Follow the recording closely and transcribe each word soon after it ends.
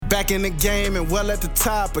Back in the game and well at the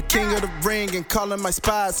top, a king of the ring and calling my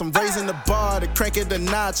spots. I'm raising the bar to crank it a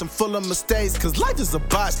notch. I'm full of mistakes, cause life is a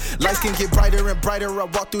botch. Lights can get brighter and brighter. I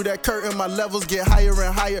walk through that curtain, my levels get higher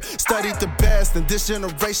and higher. Studied the best, in this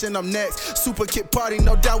generation I'm next. Super Kid Party,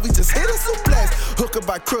 no doubt we just hit a suplex. Hooker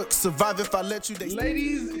by crook, survive if I let you.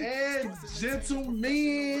 Ladies and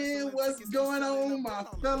gentlemen, what's going on, my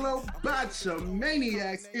fellow Botcha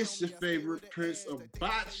Maniacs? It's your favorite Prince of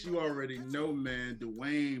Botch. You already know, man.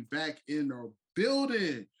 Dwayne back in the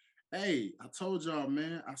building. Hey, I told y'all,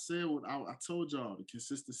 man. I said what I told y'all. The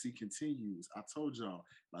consistency continues. I told y'all,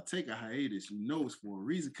 if I take a hiatus, you know it's for a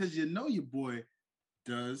reason, because you know your boy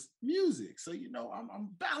does music. So, you know, I'm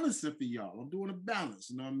balancing for y'all. I'm doing a balance,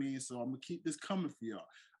 you know what I mean? So I'm going to keep this coming for y'all.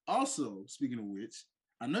 Also, speaking of which,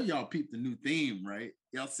 I know y'all peeped the new theme, right?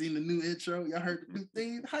 Y'all seen the new intro? Y'all heard the new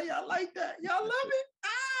theme? How y'all like that? Y'all love it?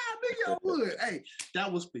 I knew y'all would. Hey,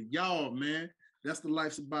 that was for y'all, man. That's the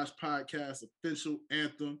Life's a Botch podcast official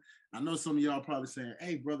anthem. I know some of y'all probably saying,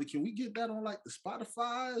 hey, brother, can we get that on like the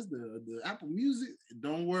Spotify's, the Apple Music?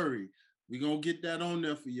 Don't worry. We're going to get that on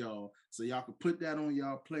there for y'all, so y'all can put that on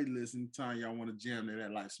y'all playlist anytime y'all want to jam to that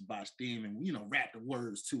Life's a Botch theme and, you know, rap the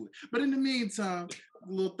words to it. But in the meantime,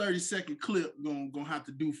 a little 30-second clip gonna have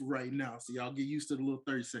to do for right now. So y'all get used to the little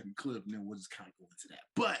 30-second clip, and then we'll just kind of go into that.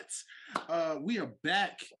 But we are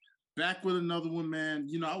back with another one, man.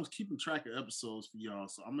 You know, I was keeping track of episodes for y'all,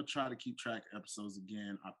 so I'm going to try to keep track of episodes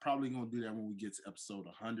again. I'm probably going to do that when we get to episode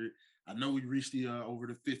 100. I know we reached the over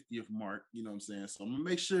the 50th mark, you know what I'm saying? So I'm going to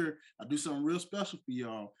make sure I do something real special for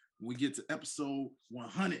y'all when we get to episode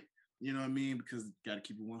 100, you know what I mean? Because got to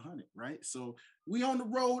keep it 100, right? So we on the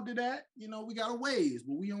road to that. You know, we got a ways,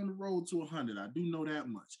 but we on the road to 100. I do know that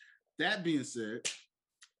much. That being said,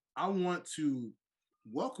 I want to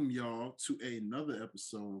welcome y'all to another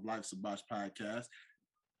episode of Life's a Botch podcast,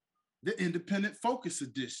 the Independent Focus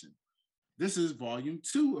Edition. This is volume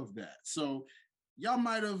 2 of that. So y'all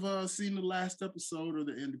might have seen the last episode of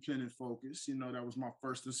the Independent Focus. You know, that was my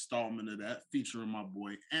first installment of that, featuring my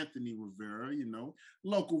boy Anthony Rivera, you know,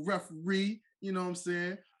 local referee, you know what I'm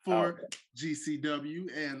saying, for GCW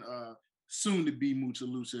and soon to be Mucha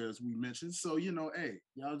Lucha, as we mentioned. So, you know, hey,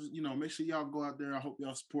 y'all just, you know, make sure y'all go out there. I hope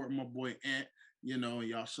y'all support my boy Ant, you know, and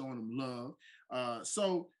y'all showing him love.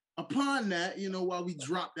 So upon that, you know, while we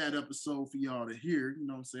drop that episode for y'all to hear, you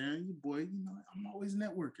know what I'm saying, your boy, you know, I'm always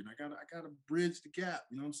networking. I gotta bridge the gap,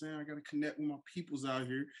 you know what I'm saying? I gotta connect with my peoples out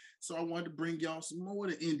here. So I wanted to bring y'all some more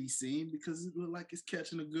of the indie scene because it looked like it's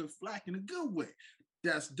catching a good flack in a good way.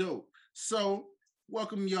 That's dope. So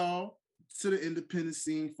welcome y'all to the Independent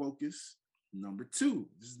Scene Focus number 2.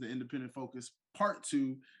 This is the Independent Focus part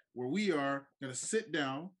 2, where we are gonna sit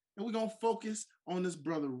down and we're going to focus on this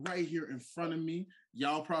brother right here in front of me.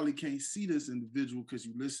 Y'all probably can't see this individual because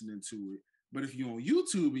you're listening to it. But if you're on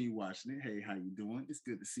YouTube and you're watching it, hey, how you doing? It's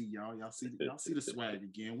good to see y'all. Y'all see the swag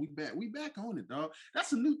again. We back on it, dog.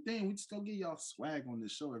 That's a new thing. We just gonna get y'all swag on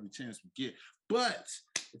this show every chance we get. But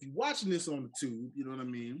if you're watching this on the tube, you know what I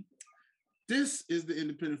mean? This is the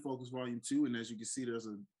Independent Focus Volume 2. And as you can see, there's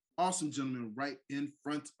an awesome gentleman right in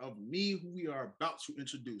front of me who we are about to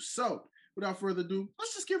introduce. So without further ado,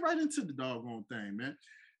 let's just get right into the doggone thing, man.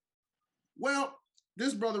 Well,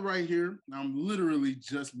 this brother right here, I'm literally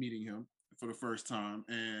just meeting him for the first time,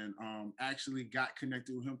 and actually got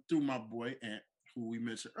connected with him through my boy Ant, who we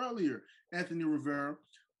mentioned earlier, Anthony Rivera.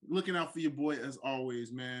 Looking out for your boy as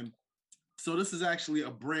always, man. So this is actually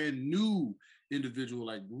a brand new individual.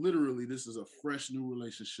 Like literally, this is a fresh new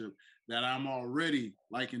relationship that I'm already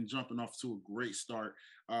liking, jumping off to a great start.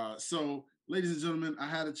 So ladies and gentlemen, I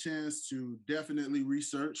had a chance to definitely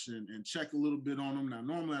research and check a little bit on them. Now,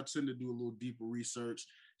 normally I tend to do a little deeper research.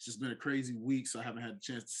 It's just been a crazy week, so I haven't had a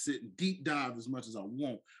chance to sit and deep dive as much as I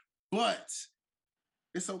want. But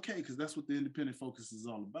it's okay, because that's what the Independent Focus is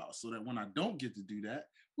all about. So that when I don't get to do that,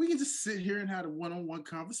 we can just sit here and have a one-on-one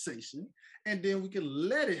conversation, and then we can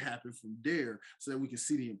let it happen from there so that we can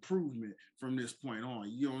see the improvement from this point on.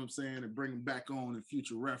 You know what I'm saying? And bring them back on in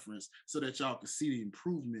future reference so that y'all can see the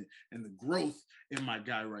improvement and the growth in my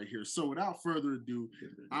guy right here. So without further ado,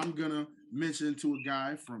 I'm going to mention to a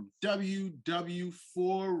guy from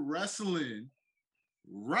WW4 Wrestling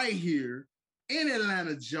right here in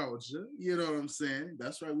Atlanta, Georgia. You know what I'm saying?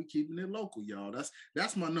 That's right. We keeping it local, y'all.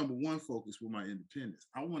 That's my number one focus with my independence.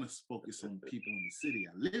 I want to focus on people in the city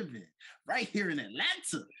I live in, right here in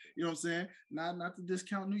Atlanta. You know what I'm saying? Not to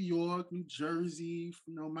discount New York, New Jersey,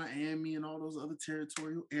 you know, Miami, and all those other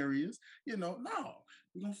territorial areas. You know, no.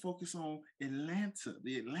 We're going to focus on Atlanta,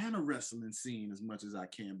 the Atlanta wrestling scene as much as I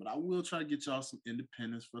can. But I will try to get y'all some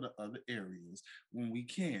independence for the other areas when we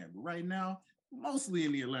can. But right now, mostly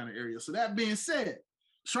in the Atlanta area. So that being said,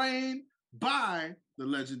 trained by the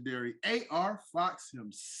legendary AR Fox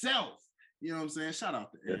himself. You know what I'm saying? Shout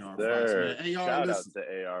out to Yes, AR Fox, sir. man. AR, Shout listen. out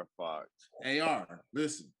to AR Fox. AR,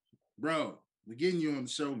 listen, bro. We're getting you on the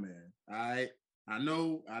show, man. All right. I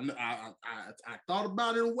know. I thought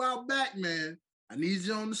about it a while back, man. I need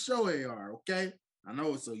you on the show, AR. Okay. I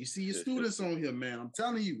know. So you see your students on here, man. I'm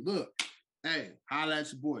telling you. Look, hey, holla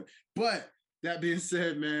at your boy. But that being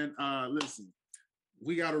said, man, listen,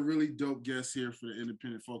 we got a really dope guest here for the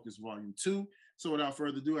Independent Focus Volume 2. So without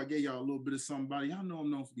further ado, I gave y'all a little bit of somebody. Y'all know I'm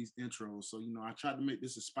known for these intros. So, I tried to make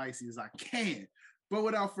this as spicy as I can. But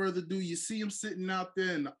without further ado, you see him sitting out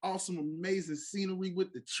there in the awesome, amazing scenery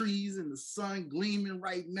with the trees and the sun gleaming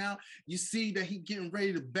right now. You see that he getting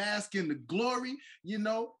ready to bask in the glory,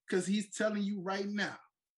 because he's telling you right now.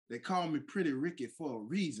 They call me Pretty Ricky for a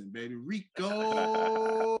reason, baby.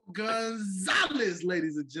 Rico Gonzalez,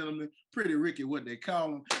 ladies and gentlemen. Pretty Ricky, what they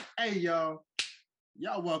call him. Hey, y'all.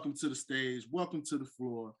 Y'all welcome to the stage. Welcome to the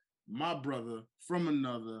floor. My brother from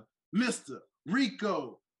another, Mr.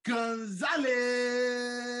 Rico Gonzalez.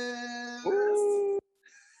 Ooh.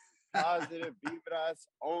 Positive vibras,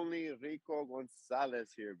 only Rico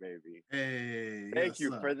Gonzalez here, baby. Hey. Thank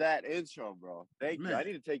you for that intro, bro. Thank you. I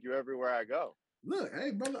need to take you everywhere I go. Look, hey,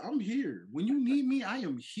 brother, I'm here. When you need me, I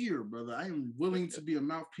am here, brother. I am willing to be a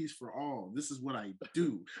mouthpiece for all. This is what I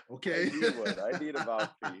do, okay? I need a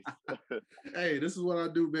mouthpiece. Hey, this is what I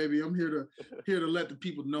do, baby. I'm here to let the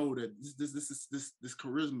people know that this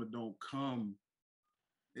charisma don't come.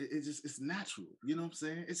 It's natural. You know what I'm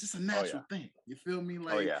saying? It's just a natural thing. You feel me?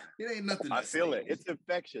 Like, it ain't nothing. I feel it. It's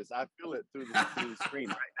infectious. I feel it through the screen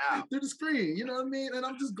right now. Through the screen, you know what I mean? And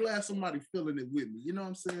I'm just glad somebody feeling it with me. You know what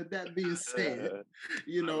I'm saying? That being said,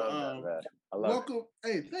 welcome.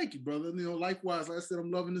 Hey, thank you, brother. Likewise, like I said, I'm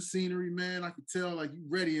loving the scenery, man. I can tell like you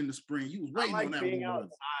ready in the spring. You was waiting on that. Being outside.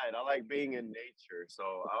 I like being in nature. So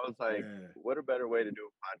I was like, what a better way to do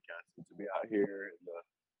a podcast than to be out here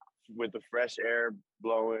with the fresh air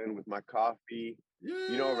blowing, with my coffee,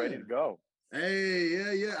 ready to go.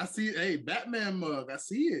 Hey, yeah. I see it. Hey, Batman mug. I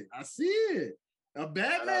see it. A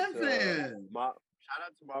Batman fan. Shout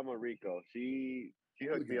out to Mama Rico. She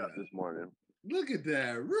hooked me up this morning. Look at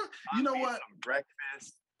that. You know what? Some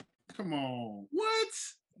breakfast. Come on. What?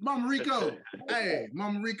 Mama Rico. Hey,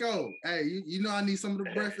 Mama Rico. Hey, you know I need some of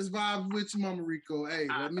the breakfast vibes with you, Mama Rico. Hey,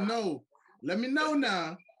 let me know. Let me know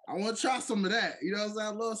now. I want to try some of that. You know what I'm saying?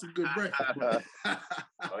 I love some good breakfast. Oh,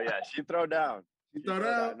 yeah. She throw down. She throw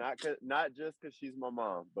down? Not just because she's my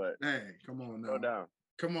mom, but... Hey, come on now. Throw down.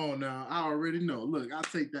 Come on now. I already know. Look, I'll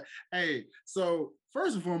take that. Hey, so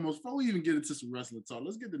first and foremost, before we even get into some wrestling talk,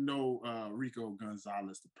 let's get to know Rico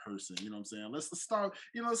Gonzalez, the person. You know what I'm saying? Let's start,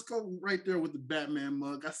 let's go right there with the Batman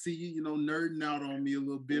mug. I see you, nerding out on me a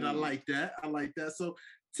little bit. I like that. So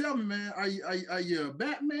tell me, man, are you a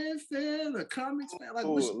Batman fan, a comics fan? Like,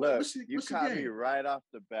 what's you caught me right off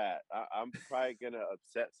the bat. I'm probably going to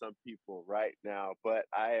upset some people right now, but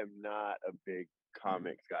I am not a big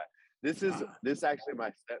comics guy. This is actually my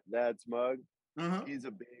stepdad's mug. Uh-huh. He's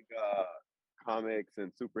a big comics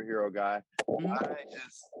and superhero guy. Mm-hmm.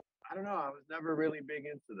 I don't know. I was never really big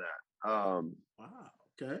into that. Wow.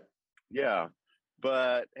 Okay. Yeah,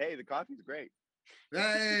 but hey, the coffee's great.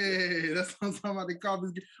 Hey, that's what I'm talking about. The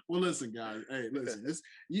coffee's good. Well, listen, guys. Hey, listen. It's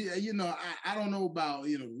I don't know about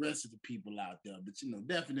the rest of the people out there, but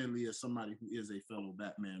definitely as somebody who is a fellow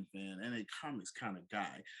Batman fan and a comics kind of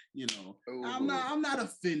guy, I'm not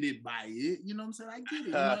offended by it. You know what I'm saying? I get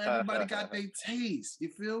it. Everybody got their taste. You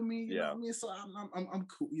feel me? You know what I mean? So I'm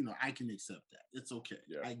cool. I can accept that. It's okay.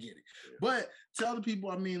 Yeah. I get it. Yeah. But tell the people,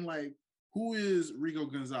 who is Rico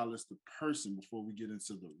Gonzalez, the person, before we get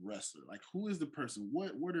into the wrestler? Like, who is the person?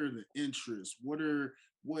 What are the interests? What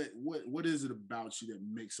is it about you that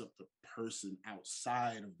makes up the person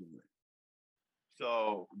outside of the ring?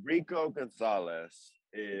 So Rico Gonzalez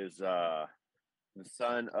is the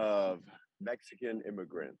son of Mexican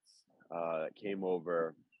immigrants that came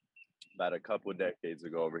over about a couple of decades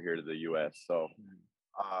ago over here to the U.S. So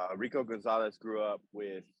Rico Gonzalez grew up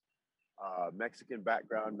with Mexican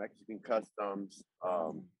background, Mexican customs,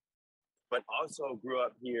 but also grew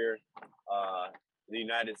up here in the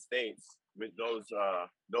United States with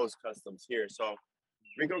those customs here. So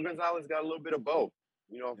Rico Gonzalez got a little bit of both.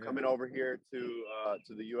 Coming over here to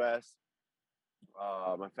the U.S.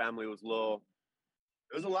 My family was there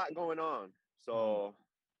was a lot going on. So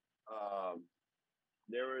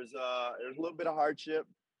there was a little bit of hardship.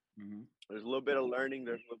 Mm-hmm. There's a little bit of learning.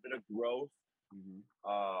 There's a little bit of growth.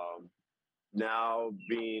 Mm-hmm. Now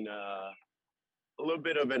being a little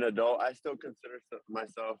bit of an adult, I still consider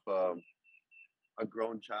myself a a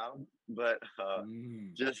grown child, but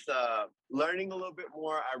Mm. just learning a little bit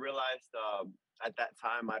more. I realized at that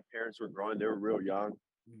time my parents were growing; they were real young.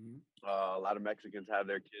 Mhm. A lot of Mexicans have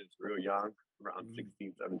their kids real young, around Mhm.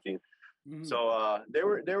 16, 17. Mhm. So they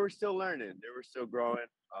were still learning, they were still growing.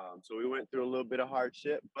 So we went through a little bit of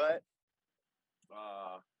hardship, but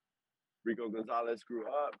uh, Rico Gonzalez grew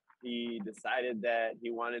up. He decided that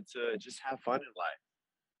he wanted to just have fun in life,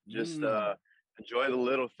 just Mm. enjoy the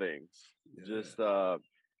little things, Yeah. just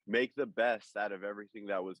make the best out of everything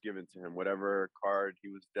that was given to him. Whatever card he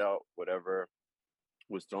was dealt, whatever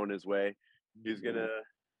was thrown his way, he was gonna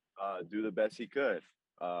do the best he could.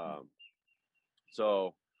 Um,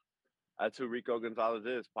 so that's who Rico Gonzalez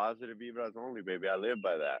is. Positive vibras only, baby. I live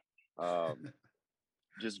by that.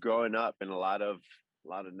 Just growing up in a lot of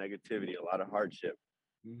negativity, a lot of hardship.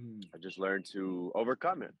 Mhm. I just learned to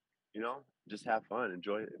overcome it. You know, just have fun,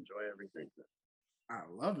 enjoy everything. I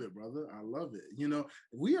love it, brother. I love it. You know,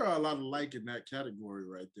 we are a lot alike in that category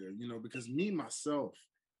right there, you know, because me, myself,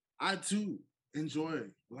 I too enjoy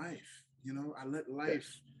life. You know, I let Yes,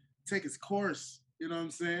 life take its course. You know what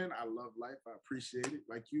I'm saying? I love life. I appreciate it.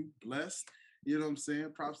 Like you, blessed. You know what I'm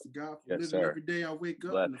saying? Props to God for yes, living sir. every day I wake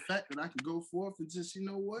up Bless. and the fact that I can go forth and just, you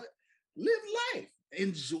know what? Live life.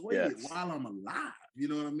 Enjoy it Yes, while I'm alive. You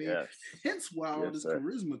know what I mean? yes, Hence why all yes, this sir.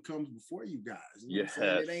 charisma comes before you guys. You know what I'm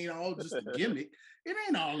saying? Yes, It ain't all just a gimmick. It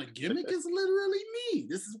ain't all a gimmick. It's literally me.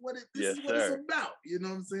 This yes, is what it's sir. about. You know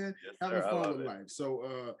what I'm saying? Yes, Having sir. I fun love with it. life.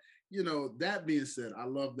 So you know, that being said, I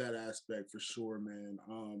love that aspect for sure, man.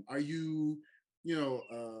 Are you, you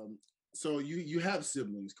know, so you have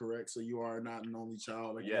siblings, correct? So you are not an only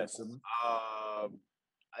child, like you have Yes. siblings. Um,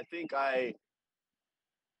 I think uh,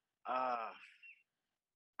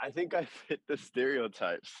 I think I fit the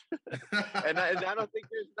stereotypes, and I don't think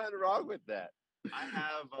there's nothing wrong with that. I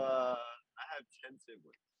have 10 siblings.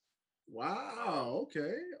 Um, Wow. Okay.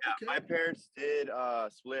 yeah, Okay. my parents did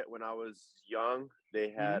split when I was young.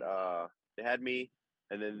 Mhm. They had me,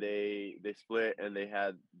 and then they split and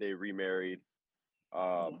they remarried.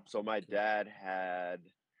 Oh, So my okay. dad had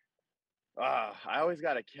I always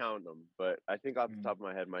gotta count them, but I think off the Mhm. top of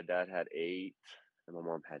my head, my dad had eight, and my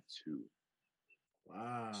mom had two.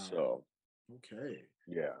 Wow. So Okay.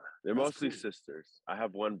 yeah, they're That's mostly cool. sisters. I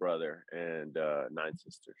have one brother and nine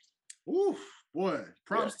sisters. Oof, boy, Yeah.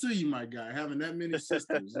 props to you, my guy, having that many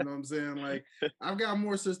sisters. You know what I'm saying? Like, I've got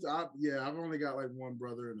more sisters. Yeah, I've only got like one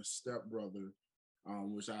brother and a step brother,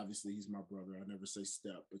 which obviously he's my brother. I never say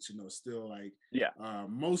step, but you know, still like Yeah.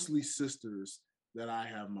 mostly sisters that I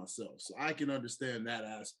have myself. So I can understand that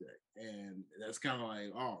aspect. And that's kind of like,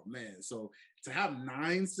 oh man. So to have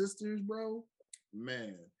nine sisters, bro,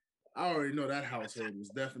 man, I already know that household was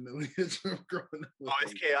definitely a trip growing up Oh, with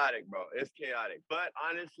it's those. chaotic, bro. It's chaotic. But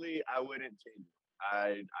honestly, I wouldn't change it.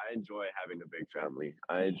 I enjoy having a big family.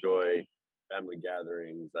 I enjoy family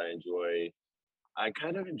gatherings. I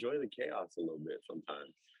kind of enjoy the chaos a little bit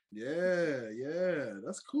sometimes. Yeah, yeah,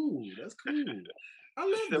 that's cool. That's cool. I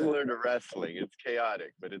love that. Similar to wrestling. It's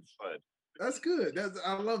chaotic, but it's fun. That's good. That's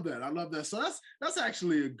I love that. I love that. So that's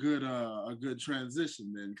actually a good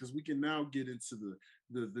transition then, because we can now get into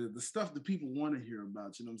the stuff that people want to hear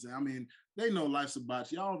about. You know what I'm saying? I mean, they know life's a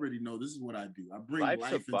botch. Y'all already know this is what I do. I bring Life's a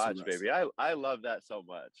life into botch, baby. wrestling. I love that so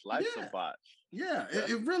much. Life's a Yeah. botch. Yeah, Yeah.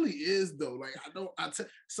 it really is though. Like I don't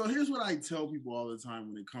so here's what I tell people all the time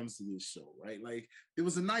when it comes to this show, right? Like it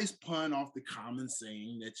was a nice pun off the common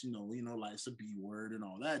saying that you know, life's a B word and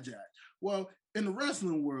all that jazz. Well, in the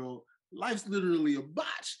wrestling world, life's literally a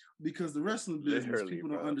botch because the wrestling business, Literally, people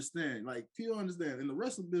don't bro. understand. Like people understand in the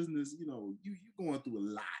wrestling business, you know, you going through a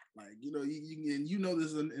lot. Like, you know, and you know this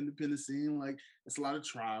is an independent scene, like it's a lot of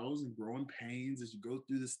trials and growing pains as you go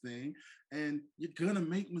through this thing and you're gonna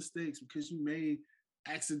make mistakes because you may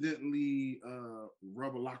accidentally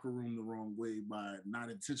rub a locker room the wrong way by not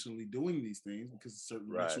intentionally doing these things because of certain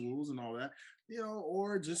Right. rituals and all that, you know,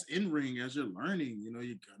 or just in ring as you're learning, you know,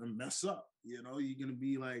 you're gonna mess up, you know, you're gonna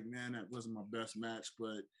be like, man, that wasn't my best match,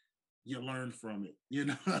 but you learn from it, you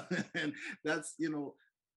know. And that's, you know,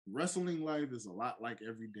 wrestling life is a lot like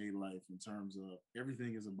everyday life in terms of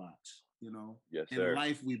everything is a botch, you know. Yes, In sir.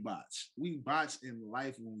 life we botch in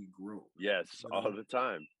life when we grow, Yes, you all know. the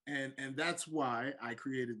time. And that's why I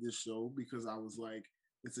created this show, because I was like,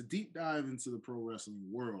 it's a deep dive into the pro wrestling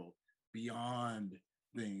world beyond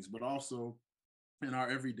things, but also in our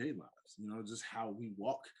everyday lives, you know, just how we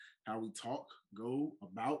walk, how we talk, go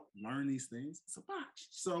about, learn these things. It's a botch.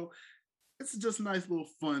 So it's just a nice little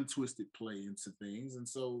fun, twisted play into things. And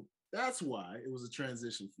so that's why it was a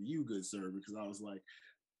transition for you, good sir, because I was like,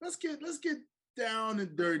 let's get down and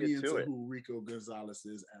Let's dirty get to into it. who Rico Gonzalez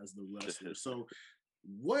is as the wrestler. So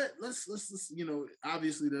let's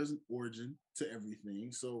obviously there's an origin to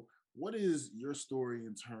everything. So what is your story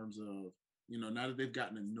in terms of, now that they've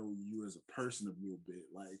gotten to know you as a person a little bit,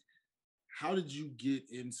 like how did you get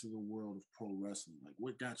into the world of pro wrestling? Like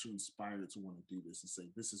what got you inspired to want to do this and say,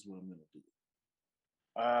 this is what I'm gonna do?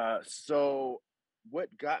 So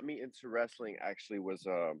what got me into wrestling actually was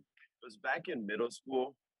back in middle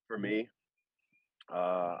school for me.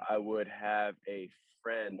 I would have a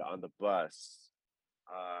friend on the bus.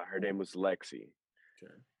 Her name was Lexi,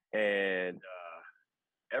 Okay. and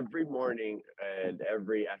every morning and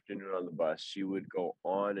every afternoon on the bus, she would go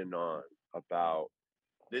on and on about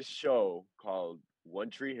this show called One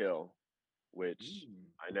Tree Hill, which Mm,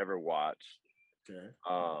 I never watched. okay.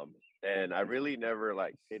 Um, and I really never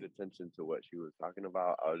like paid attention to what she was talking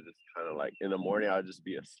about. I was just kind of like in the morning, I would just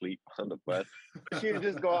be asleep on the bus. She would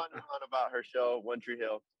just go on and on about her show, One Tree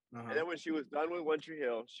Hill. And Uh-huh. then when she was done with One Tree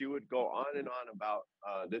Hill, she would go on and on about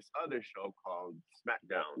this other show called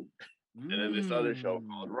SmackDown, and then this other show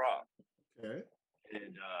called Mm, Raw. okay.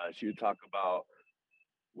 And she would talk about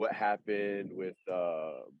what happened with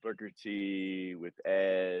Booker T, with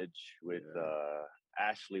Edge, with Yeah.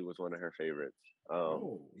 Ashley was one of her favorites. Um,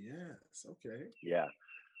 Oh, yes. Okay. yeah.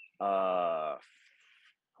 Uh,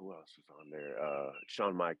 who else was on there?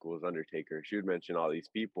 Shawn Michaels, Undertaker. She would mention all these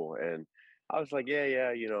people, and I was like,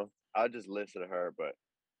 yeah, I'll just listen to her, but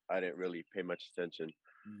I didn't really pay much attention.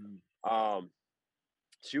 Mhm. Um,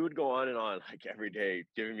 she would go on and on like every day,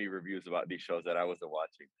 giving me reviews about these shows that I wasn't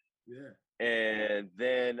watching, Yeah. and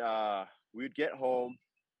then we'd get home,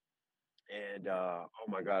 and oh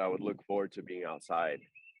my god, I would look forward to being outside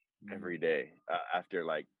Mm. every day after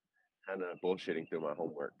like kind of bullshitting through my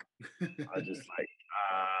homework. I was just like,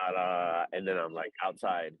 and then I'm like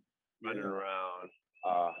outside running Yeah. around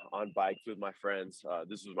on bikes with my friends.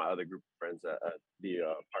 This was my other group of friends at the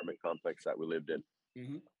apartment complex that we lived in.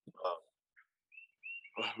 Mhm.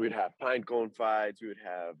 We'd have pine cone fights. We would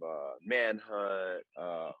have manhunt,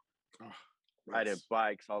 Oh, riding yes.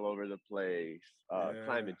 bikes all over the place, Yeah.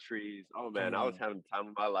 climbing trees. Oh man, I was Oh, having the time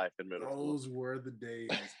of my life in middle school. those were the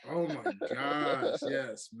days. Oh my gosh.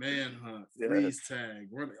 Yes. Manhunt, Yes. freeze tag,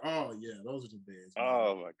 running. Oh yeah, those are the days,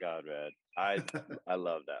 Oh my god, man. man. I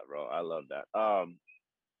love that, bro. I love that.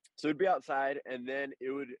 So it'd be outside, and then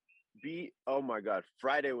it would be, oh my god,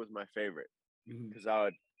 Friday was my favorite Mhm. because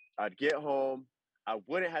I'd get home. I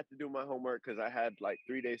wouldn't have to do my homework because I had like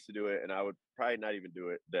 3 days to do it, and I would probably not even do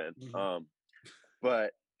it then. Mhm.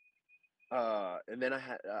 But and then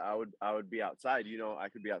I would be outside. I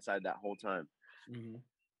could be outside that whole time. Mhm.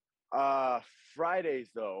 Uh,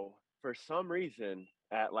 Fridays though, for some reason,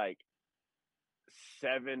 at like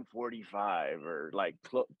 7:45 or like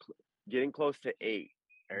getting close to 8,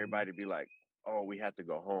 Mhm. everybody be like, "Oh, we have to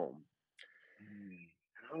go home." Mhm.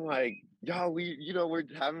 And I'm like, "Y'all, we're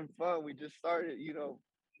having fun. We just started,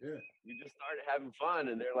 Yeah. we just started having fun."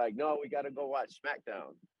 And they're like, "No, we got to go watch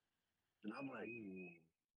SmackDown." And I'm like, Ooh.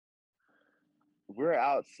 "We're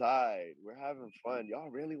outside. We're having fun. Y'all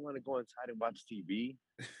really want to go inside and watch TV?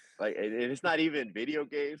 Like, and it's not even video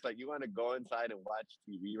games. Like, you want to go inside and watch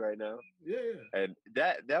TV right now?" Yeah. And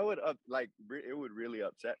that would it would really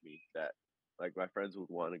upset me that like my friends would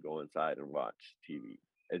want to go inside and watch TV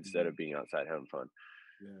instead Mhm. of being outside having fun.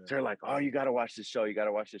 Yeah. So they're like, "Oh, you got to watch this show. You got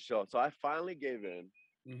to watch this show." So I finally gave in,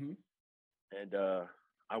 Mhm. and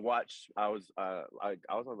I watched. I was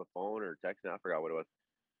on the phone or texting. I forgot what it was.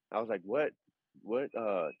 I was like, "What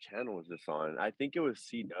channel is this on?" I think it was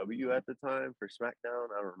CW at the time for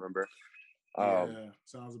SmackDown. I don't remember. Um, Yeah,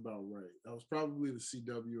 sounds about right. That was probably the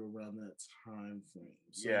CW around that time frame.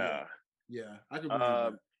 So yeah, yeah. yeah, I could believe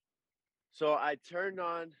Um, that. So I turned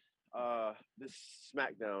on this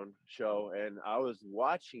SmackDown show and I was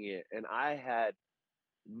watching it and I had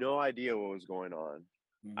no idea what was going on.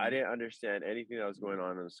 I Mhm. didn't understand anything that was going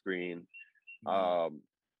on the screen. Mhm. Um,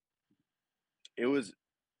 it was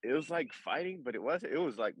like fighting, but it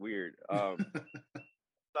was like weird. So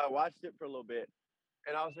I watched it for a little bit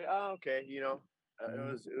and I was like, oh okay, Mhm.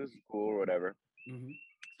 it was cool or whatever. Mhm.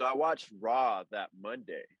 So I watched Raw that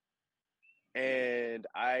Monday and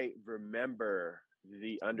I remember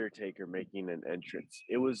the Undertaker making an entrance.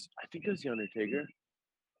 I think it was the Undertaker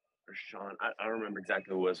or Sean. I don't remember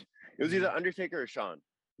exactly who it was. It was either Mhm. Undertaker or Sean.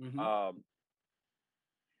 Mhm. Um,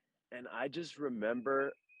 and I just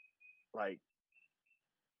remember like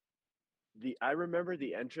I remember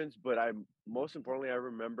the entrance, but most importantly I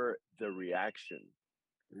remember the reaction.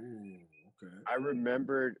 Ooh, okay. I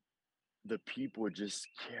remembered the people just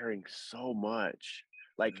caring so much,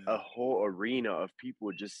 like Yeah. a whole arena of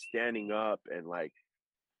people just standing up and like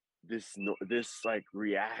this like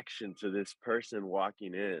reaction to this person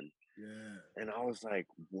walking in. Yeah. And I was like,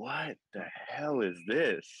 what the hell is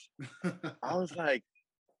this? I was like,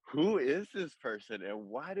 who is this person? And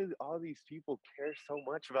why do all these people care so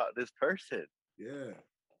much about this person? Yeah.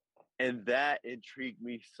 And that intrigued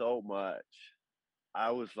me so much.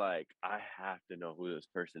 I was like, I have to know who this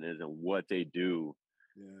person is and what they do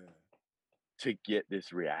Yeah. to get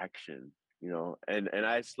this reaction, and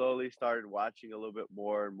I slowly started watching a little bit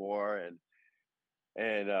more and more,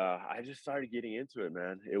 and I just started getting into it,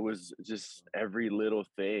 man. It was just every little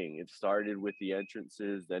thing. It started with the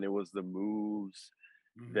entrances, then it was the moves,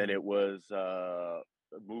 then Mm-hmm. it was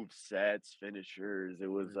move sets, finishers. It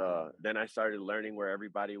was Yeah. then I started learning where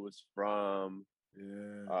everybody was from.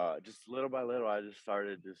 Yeah. Just little by little, I just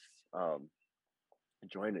started just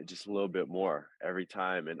enjoying it just a little bit more every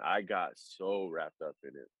time, and I got so wrapped up in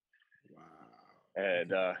it. Wow.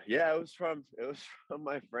 And Okay. yeah, it was from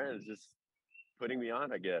my friends just putting me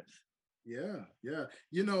on, I guess. Yeah, yeah.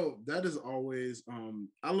 That is always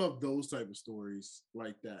I love those type of stories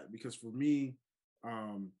like that because for me,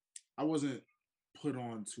 um, I wasn't put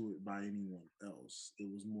on to it by anyone else.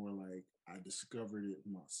 It was more like I discovered it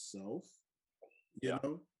myself, you Yeah.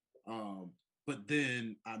 know? Um, but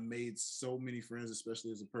then I made so many friends,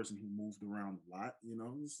 especially as a person who moved around a lot.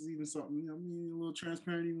 This is even something, a little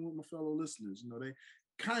transparent even with my fellow listeners. They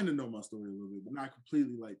kind of know my story a little bit, but not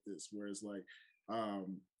completely like this, where it's like,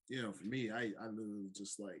 um, for me, I literally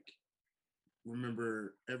just like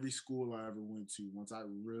remember every school I ever went to, once I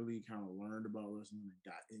really kind of learned about wrestling and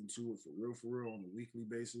got into it for real on a weekly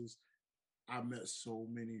basis, I met so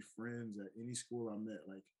many friends at any school I met.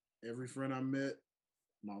 Like every friend I met,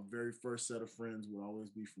 my very first set of friends would always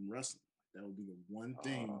be from wrestling. That would be the one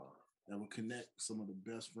thing Oh, that would connect some of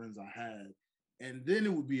the best friends I had. And then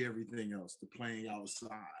it would be everything else, the playing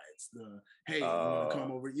outsides, the hey, you want to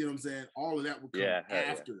come oh, over, you know what I'm saying? All of that would come yeah, heck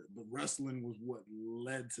yeah. after it. But wrestling was what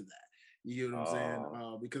led to that. You know what I'm saying?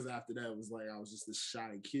 Oh, Because after that, it was like I was just this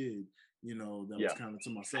shy kid, that was yeah. kind of to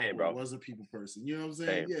myself Same, or bro. was a people person. You know what I'm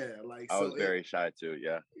saying? Same. Yeah, like I was so it very shy too.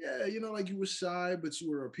 Yeah. yeah, like you were shy, but you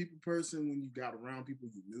were a people person when you got around people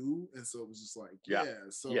you knew. And so it was just like, Yeah. yeah.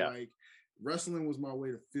 So Yeah. like wrestling was my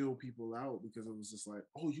way to feel people out because it was just like,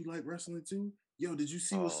 oh, you like wrestling too? Yo, did you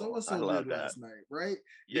see what so Oh, and I so did love that. last night? Right?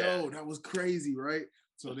 Yeah. Yo, that was crazy, right?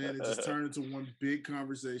 So then it just turned into one big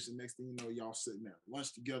conversation. Next thing you know, y'all sitting at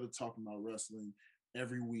lunch together talking about wrestling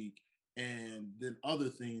every week. And then other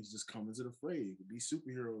things just come into the fray. It could be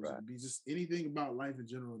superheroes, it Right. could be just anything about life in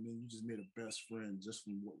general. And then you just made a best friend just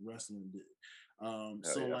from what wrestling did. Hell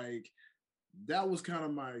So yeah. like that was kind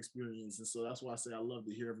of my experience, and so that's why I say I love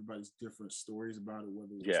to hear everybody's different stories about it.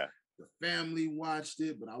 Whether it was Yeah. the family watched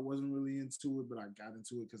it, but I wasn't really into it, but I got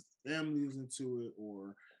into it because the family was into it,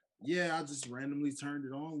 or yeah, I just randomly turned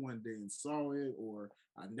it on one day and saw it, or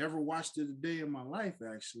I never watched it a day in my life.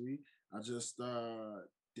 Actually, I just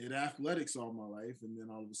did athletics all my life, and then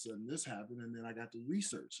all of a sudden this happened, and then I got to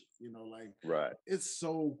research it. Like Right. it's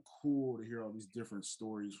so cool to hear all these different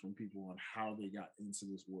stories from people on how they got into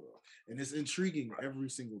this world. And it's intriguing Right. every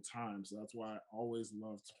single time. So that's why I always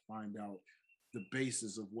love to find out the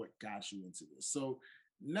basis of what got you into this. So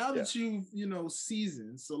now Yeah. that you've,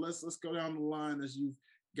 seasoned, so let's go down the line as you've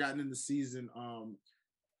gotten into season.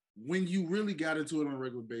 When you really got into it on a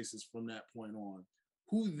regular basis from that point on,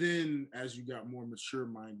 who then, as you got more mature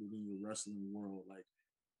minded in your wrestling world, like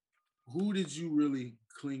who did you really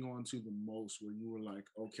cling on to the most where you were like,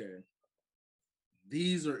 okay,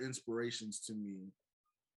 these are inspirations to me,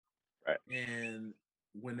 Right. and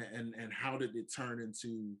and how did it turn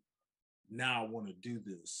into now I want to do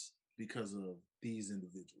this because of these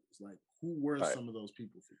individuals? Like who were Right. some of those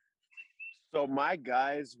people for So my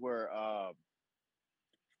guys were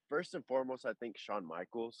first and foremost, I think Shawn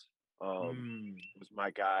Michaels you? was my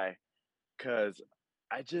guy because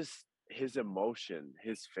I just his emotion,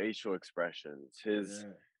 his facial expressions, his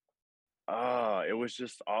Yeah. it was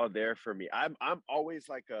just all there for me. I'm always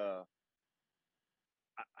like how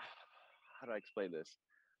do I explain this?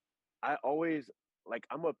 I always like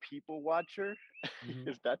I'm a people watcher, Hmm.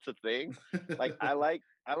 if that's a thing. Like I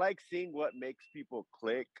like seeing what makes people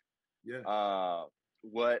click, Yeah. uh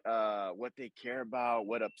what they care about,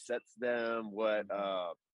 what upsets them, what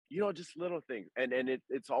Mhm. just little things. And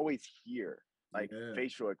it's always here, like Yeah.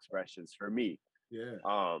 facial expressions for me. Yeah.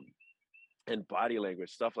 Um and body language,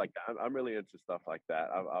 stuff like that. I'm really into stuff like that.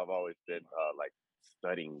 I've always been like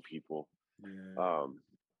studying people. Yeah. Um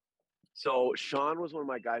So Sean was one of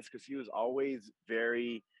my guys because he was always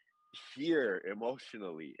very here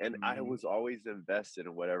emotionally, and I Hmm. was always invested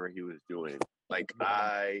in whatever he was doing. Like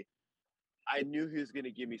Yeah. I knew he was gonna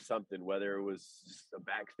give me something, whether it was just a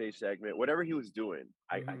backstage segment, whatever he was doing,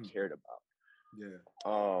 I Hmm. cared about. Yeah.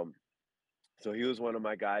 So he was one of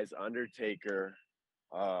my guys. Undertaker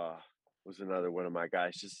was another one of my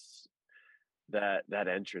guys. Just that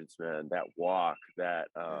entrance, man, that walk, that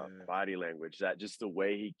body language, that just the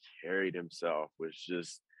way he carried himself was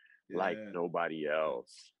just like nobody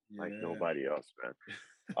else. Like nobody else, man.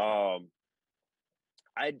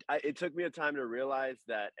 I it took me a time to realize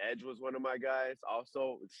that Edge was one of my guys.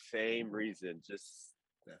 Also, same reason, just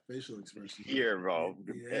that facial expression here, bro.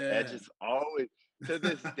 Edge is always to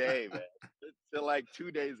this day, man. To like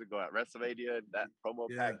 2 days ago at WrestleMania, that promo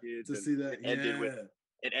package to see that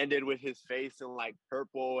it ended with his face in like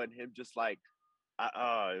purple and him just like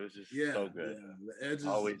it was just so good. The Edge is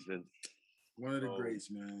always been one of the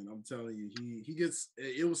greats, man. I'm telling you, he gets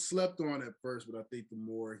it was slept on at first, but I think the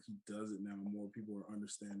more he does it now, the more people are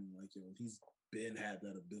understanding. Like, he's been had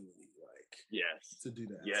that ability, like to do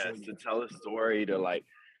that. Yes, so, to tell a story, to like,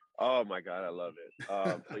 oh my god, I love it.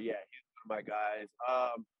 So yeah, he's one of my guys.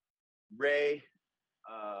 Ray,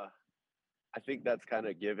 I think that's kind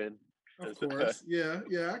of given. Of course, yeah,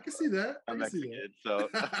 I can see that. I can see that. So.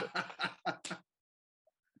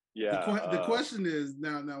 Yeah. The question is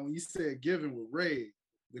now when you say a given with Ray,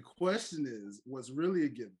 the question is, what's really a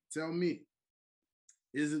given? Tell me.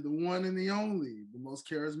 Is it the one and the only, the most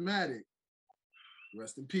charismatic?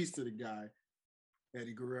 Rest in peace to the guy,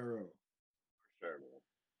 Eddie Guerrero.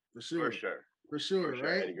 For sure, man. For sure. For sure,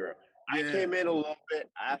 right? Eddie Guerrero. I came in a little bit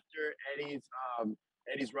after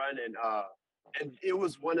Eddie's run, and it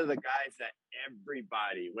was one of the guys that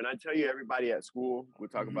everybody, when I tell you everybody at school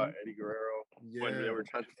would talk about Eddie Guerrero when they were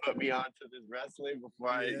trying to put me onto this wrestling before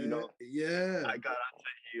I got onto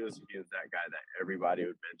it, he was that guy that everybody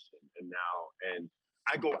would mention. And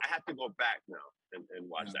I have to go back now and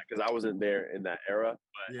watch that because I wasn't there in that era.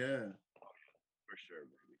 But for sure,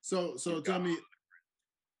 baby. So tell me,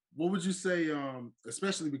 what would you say,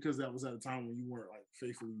 especially because that was at a time when you weren't like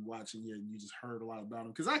faithfully watching yet and you just heard a lot about him?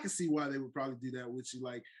 Because I can see why they would probably do that with you,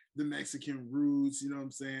 like the Mexican roots, you know what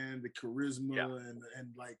I'm saying, the charisma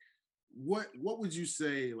and like what would you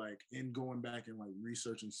say, like, in going back and like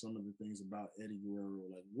researching some of the things about Eddie Guerrero?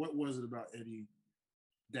 Like, what was it about Eddie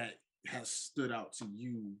that has stood out to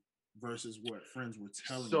you versus what friends were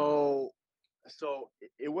telling you? So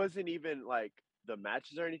it wasn't even like the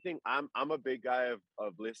matches or anything. I'm a big guy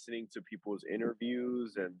of listening to people's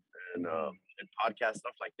interviews and podcast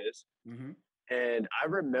stuff like this. And I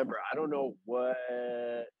remember, I don't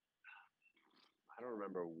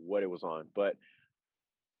remember what it was on, but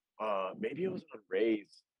maybe it was on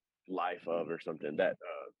Ray's Life of or something, that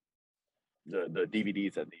the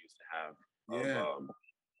DVDs that they used to have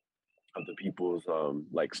of the people's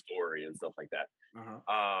like story and stuff like that.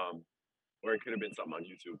 Or it could have been something on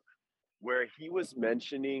YouTube where he was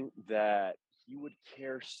mentioning that he would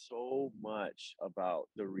care so much about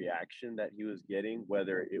the reaction that he was getting,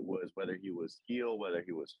 whether he was heel, whether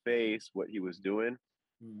he was face, what he was doing.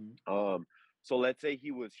 So let's say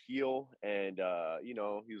he was heel and he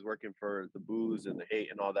was working for the booze and the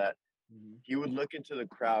hate and all that. He would look into the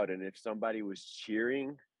crowd, and if somebody was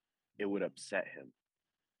cheering, it would upset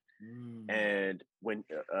him. And when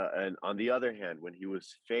and on the other hand, when he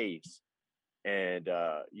was face, and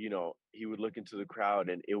he would look into the crowd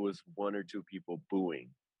and it was one or two people booing,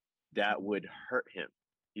 that would hurt him.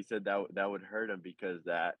 He said that would hurt him because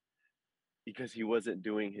he wasn't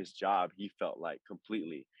doing his job, he felt like,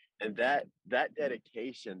 completely. And that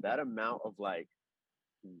dedication, that amount of like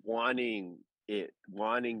wanting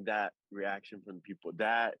that reaction from people,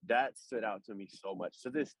 that stood out to me so much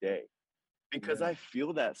to this day, because I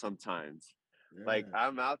feel that sometimes. Like,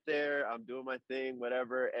 I'm out there, I'm doing my thing,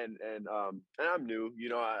 whatever, and I'm new,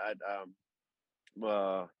 I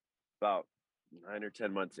about 9 or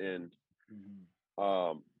 10 months in,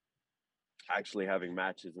 actually having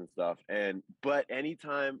matches and stuff, but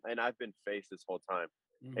anytime, and I've been face this whole time,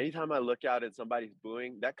 anytime I look out and somebody's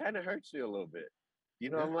booing, that kind of hurts me a little bit.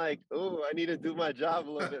 I'm like, oh, I need to do my job a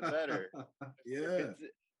little bit better.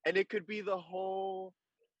 And it could be the whole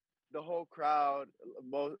crowd,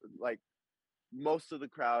 most of the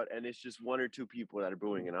crowd, and it's just one or two people that are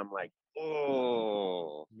booing, and I'm like,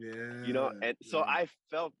 oh, and so I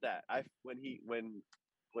felt that when he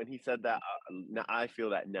said that, I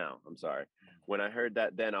feel that now. I'm sorry. When I heard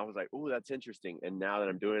that then, I was like, oh, that's interesting. And now that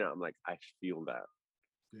I'm doing it, I'm like, I feel that.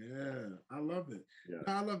 I love it.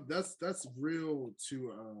 I love that's real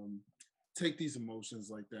to take these emotions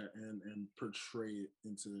like that and portray it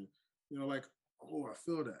into, like, oh, I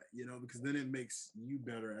feel that, because then it makes you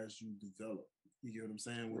better as you develop. You get what I'm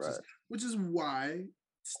saying? Which is why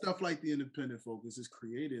stuff like the Independent Focus is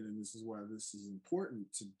created, and this is why this is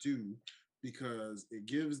important to do, because it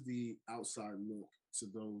gives the outside look to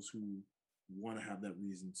those who want to have that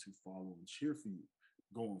reason to follow and cheer for you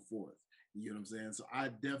going forth. You know what I'm saying? So I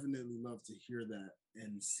definitely love to hear that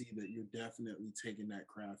and see that you're definitely taking that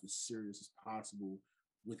craft as serious as possible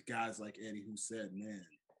with guys like Eddie who said, man,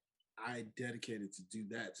 I dedicated to do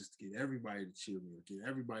that just to get everybody to cheer me or get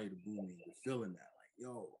everybody to boo me. You're feeling that. Like,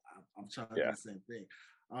 yo, I'm trying to do Yeah. the same thing.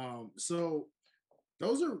 So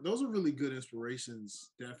those are really good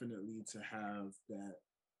inspirations, definitely, to have that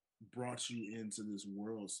brought you into this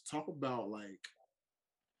world. So talk about like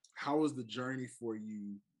how was the journey for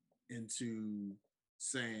you into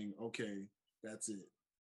saying, okay, that's it.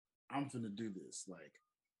 I'm gonna do this. Like,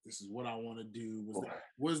 this is what I want to do.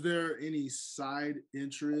 Was there any side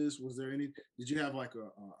interest? Was there any? Did you have like a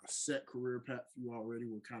set career path you already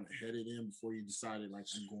were kind of headed in before you decided like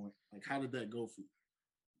I'm going? Like, how did that go for you?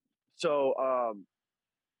 So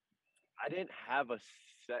I didn't have a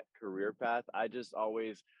set career path. I just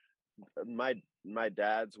always my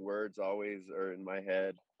dad's words always are in my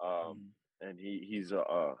head. Mhm. And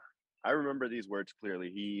I remember these words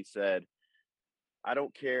clearly. He said, "I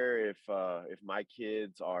don't care if my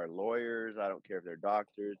kids are lawyers. I don't care if they're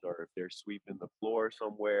doctors or if they're sweeping the floor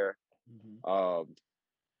somewhere. Mhm. Um,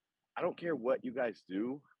 I don't care what you guys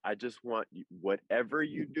do. I just want you, whatever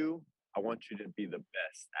you do, I want you to be the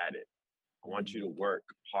best at it. I want you to Mhm. work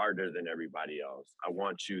harder than everybody else. I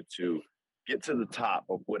want you to get to the top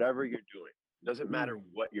of whatever you're doing. Doesn't matter Mm.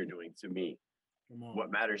 what you're doing to me. Come What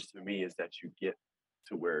on. matters to me is that you get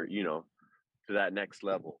to where, to that next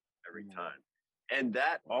level every Come on. time." And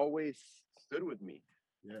that always stood with me.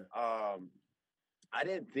 Yeah. Um, I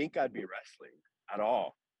didn't think I'd be wrestling at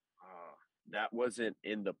all. Uh, that wasn't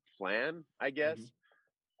in the plan, I guess.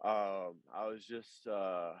 Mhm. I was just,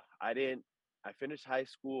 I finished high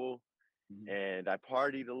school Mhm. and I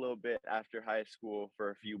partied a little bit after high school for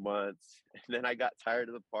a few Mhm. months. And then I got tired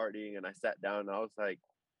of the partying and I sat down and I was like,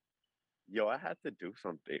 yo, I have to do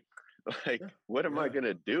something. Like, Yeah. what am I Yeah.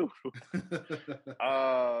 gonna do?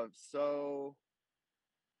 So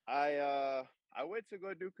I went to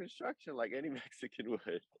go do construction like any Mexican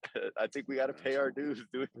would. I think we gotta pay Gotcha. our dues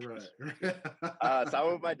doing Right. construction. So I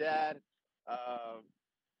went with my dad. Um,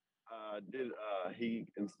 did He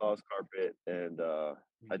installs carpet, and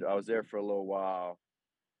I was there for a little while.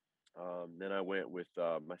 Then I went with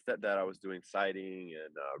my stepdad. I was doing siding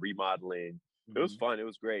and remodeling. It was Mhm. fun. It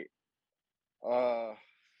was great. Uh,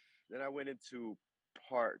 then I went into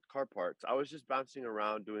car parts. I was just bouncing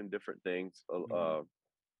around doing different things Mhm.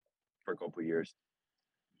 for a couple of years.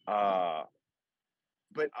 Uh,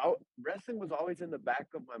 but wrestling was always in the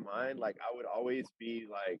back of my mind. Like I would always be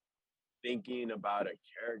like thinking about a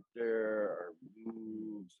character or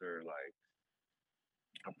moves or like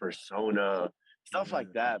a persona, stuff like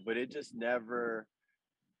Yeah. that. But it just never,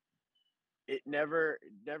 I never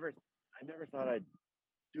thought I'd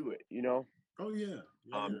do it. Oh yeah.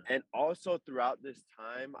 Yeah. And also throughout this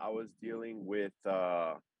time, I was dealing with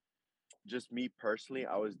just me personally.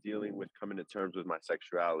 I was dealing with coming to terms with my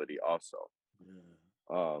sexuality also. Yeah.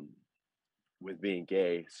 Um, with being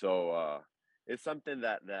gay. So it's something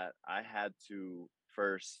that I had to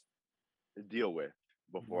first deal with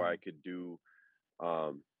before I Mhm. could do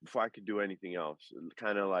before I could do anything else.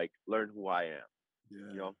 Kind of like learn who I am, you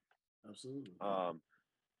Yeah. know. Absolutely. Um,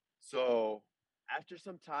 so after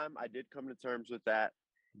some time, I did come to terms with that,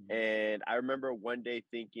 Mhm. and I remember one day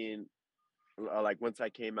thinking, like once I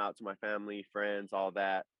came out to my family, friends, all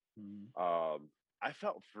that, Mhm. um, I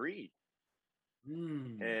felt free.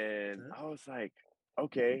 Mm. And Okay. I was like,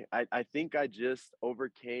 okay, I think I just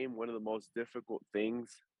overcame one of the most difficult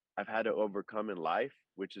things I've had to overcome in life,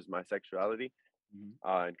 which is my sexuality, Mhm.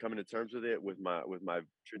 and coming to terms with it with my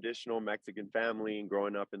traditional Mexican family and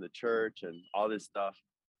growing up in the church and all this stuff.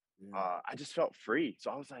 Yeah. I just felt free.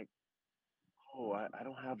 So I was like, oh, I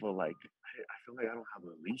don't have I feel like I don't have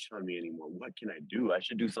a leash on me anymore. What can I do? I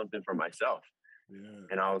should do something for myself. Yeah.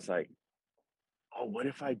 And I was like, oh, what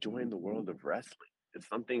if I join the world of wrestling? It's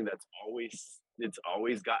something it's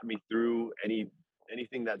always got me through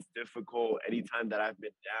anything that's difficult, anytime that I've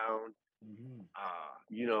been down. Mhm.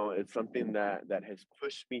 It's something that has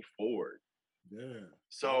pushed me forward. Yeah.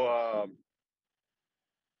 So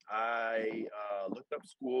I looked up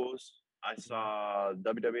schools. I Mhm. saw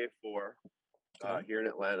WWA 4 Okay. here in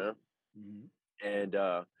Atlanta, Mhm. and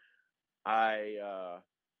I uh,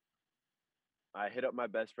 I hit up my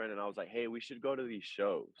best friend and I was like, "Hey, we should go to these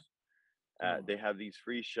shows. Come on. They have these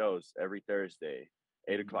free shows every Thursday,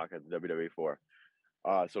 eight Mhm. o'clock at the WWA 4."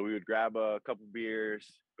 So we would grab a couple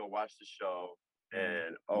beers, go watch the show, Mhm.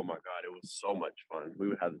 and oh my God, it was so much fun. We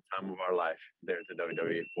would have the time of our life there at the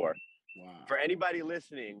WWE 4. For Wow. anybody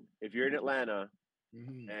listening, if you're in Atlanta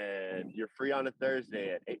Mhm. and you're free on a Thursday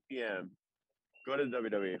at 8 p.m., Go to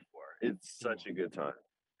WWE 4. It's such a good time.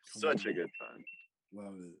 Such a good time.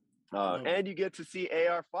 Love it. And you get to see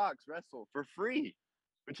AR Fox wrestle for free,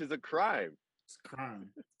 which is a crime. It's crime.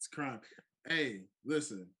 It's crime. Hey,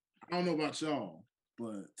 listen, I don't know about y'all,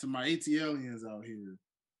 but to my ATLians out here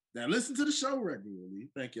that listen to the show regularly,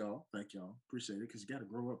 thank y'all. Appreciate it, because you got to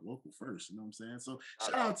grow up local first. You know what I'm saying? So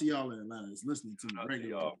shout out to y'all in Atlanta that's listening to me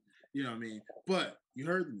regularly. You know what I mean? But you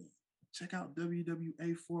heard me. Check out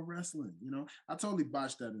WWA 4 Wrestling. You know, I totally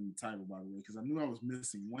botched that in the title, by the way, because I knew I was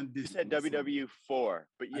missing one digit. You said WW 4,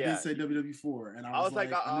 but yeah. I did say WW 4, and I was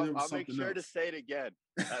like, I'll make sure to say it again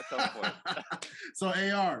at some point. So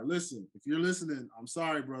AR, listen, if you're listening, I'm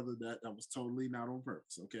sorry, brother, that was totally not on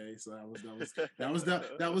purpose. Okay, so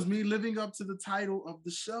that was me living up to the title of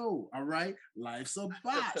the show. All right, Life's a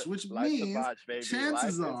Botch, which means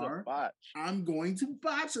chances are I'm going to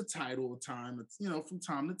botch a title from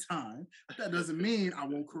time to time. But that doesn't mean I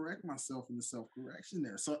won't correct myself in the self-correction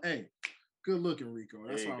there. So hey, good looking, Rico.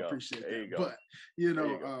 That's why I appreciate that. But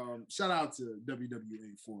shout out to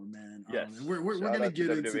WWA 4, man. Yes, and we're gonna get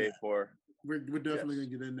into that. We're definitely gonna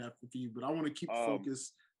get in that for you, but I want to keep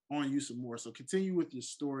focus on you some more. So continue with your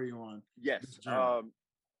story on. Yes. Sorry,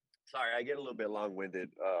 I get a little bit long-winded.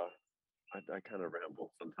 I kind of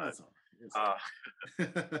ramble sometimes.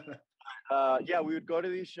 Yeah, we would go to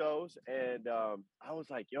these shows, and I was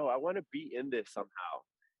like, yo, I want to be in this somehow.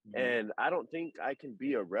 Mm-hmm. And I don't think I can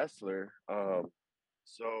be a wrestler.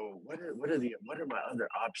 So what are my other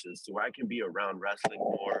options to where I can be around wrestling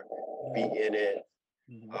more, be in it?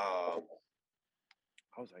 Mm-hmm.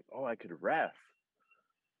 I was like, oh, I could ref.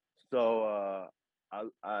 So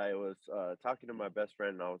I was talking to my best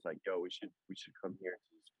friend, and I was like, yo, we should come here to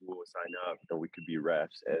the school, sign up, and we could be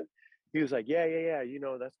refs. And he was like, yeah,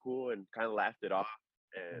 that's cool, and kind of laughed it off.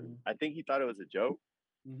 And I think he thought it was a joke.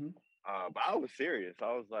 Mm-hmm. But I was serious.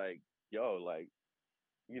 I was like, yo, like,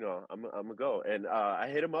 I'm gonna go. And I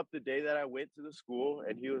hit him up the day that I went to the school,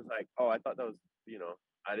 and he was like, oh, I thought that was,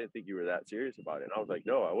 I didn't think you were that serious about it. And I was like,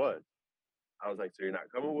 no, I was. I was like, so you're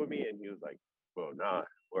not coming with me? And he was like, well, nah,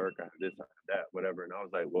 work, I have this, I have that, whatever. And I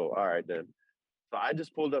was like, well, all right then. So I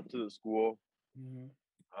just pulled up to the school. Mm-hmm.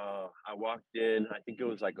 I walked in, I think it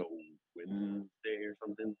was like a Wednesday or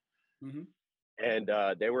something. Mm-hmm. And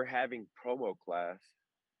they were having promo class,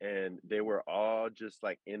 and they were all just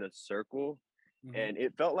like in a circle. Mm-hmm. And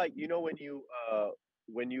it felt like,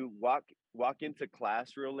 when you walk into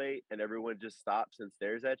class real late and everyone just stops and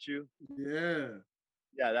stares at you.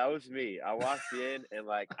 Yeah, that was me. I walked in, and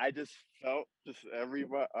like I just felt just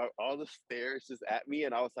everybody, all the stares just at me,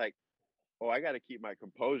 and I was like, oh, I got to keep my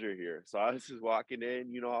composure here. So I was just walking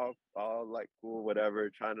in, all like cool, whatever,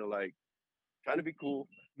 trying to be cool.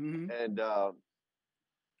 Mm-hmm. And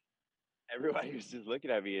everybody was just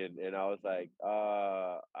looking at me, and I was like,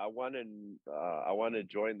 I want to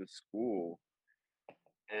join the school.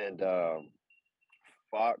 And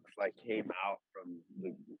Fox like came out from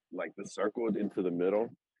the circle into the middle.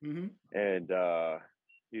 Mm-hmm. And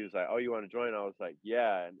he was like, oh, you want to join? I was like,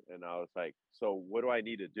 yeah. And I was like, so what do I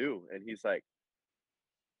need to do? And he's like,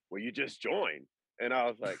 well, you just join. And I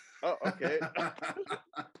was like, oh, okay.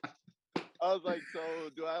 I was like, so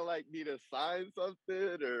do I need to sign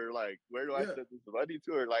something, or where do I send this money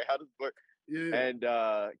to, or how does it work? Yeah. And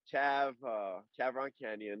Cavron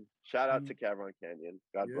Canyon, shout out to Cavron Canyon,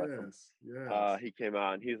 God bless him. Yes. He came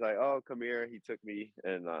out and he's like, oh, come here. He took me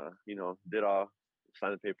and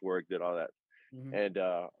signed the paperwork, did all that. Mm-hmm. And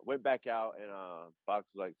went back out, and Fox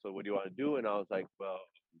was like, so what do you want to do? And I was like, well,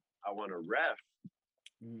 I want to ref.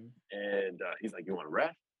 Mm-hmm. And he's like, you want to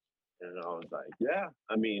ref? And I was like, yeah,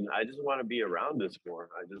 I mean, I just want to be around this more.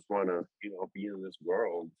 I just want to, be in this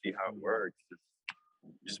world, see how it works,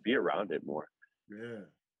 just be around it more. Yeah.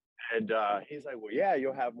 And he's like, well, yeah,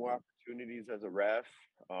 you'll have more opportunities as a ref.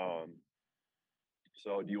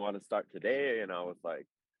 So do you want to start today? And I was like,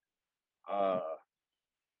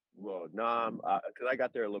 well, nah, because I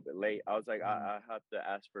got there a little bit late. I was like, I have to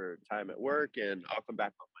ask for time at work, and I'll come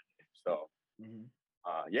back on Monday. So,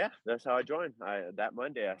 yeah, that's how I joined. That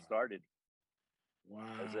Monday I started. Wow.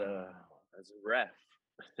 As a ref.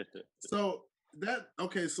 So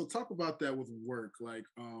talk about that with work.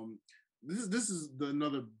 This is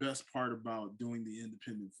another best part about doing the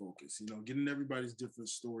independent focus. Getting everybody's different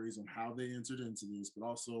stories on how they entered into this, but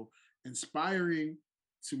also inspiring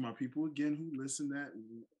to my people again who listen that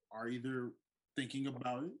are either thinking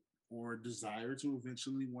about it or desire to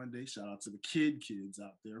eventually one day. Shout out to the kids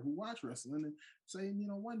out there who watch wrestling and say,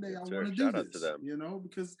 one day I want to do this,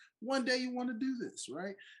 because one day you want to do this,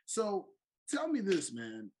 right? So tell me this,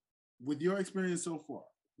 man, with your experience so far,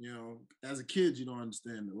 You know, as a kid, you don't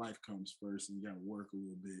understand that life comes first and you got to work a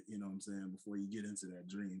little bit, you know what I'm saying, before you get into that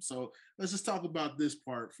dream. So let's just talk about this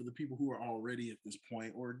part for the people who are already at this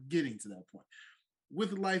point or getting to that point.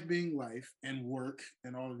 With life being life and work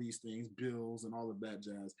and all of these things, bills and all of that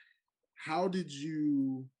jazz, how did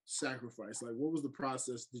you sacrifice? Like, what was the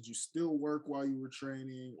process? Did you still work while you were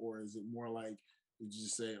training, or is it more like, did you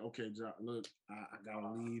just say, okay, look, I gotta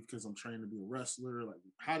leave because I'm training to be a wrestler? Like,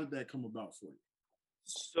 how did that come about for you?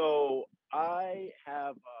 So I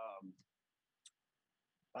have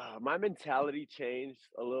my mentality changed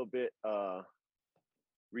a little bit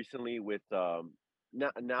recently with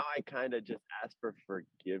now I kind of just ask for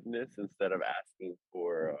forgiveness instead of asking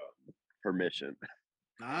for permission.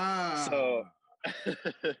 So Ah,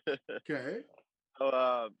 okay.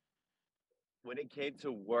 so when it came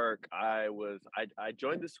to work, I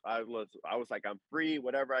joined this. I was like, I'm free,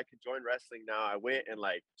 whatever. I can join wrestling now. I went and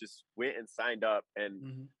like just went and signed up, and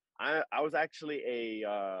Hmm. I was actually a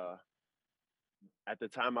at the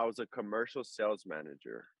time I was a commercial sales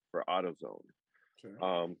manager for AutoZone. Okay.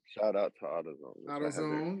 Shout out to AutoZone if I have their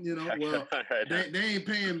AutoZone, you know, check well, right now. they ain't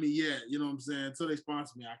paying me yet, you know what I'm saying? Until they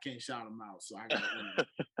sponsor me, I can't shout them out. So I got, you know,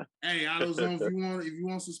 hey, AutoZone, if you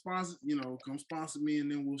want some sponsors, you know, come sponsor me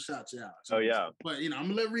and then we'll shout you out. You Oh know yeah, but you know, I'm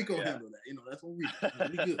gonna let Rico yeah, handle that. You know, that's what Rico.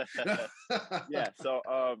 We good. yeah. So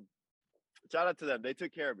shout out to them. They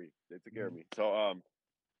took care of me. They took care of Mhm. me. So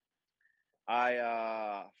I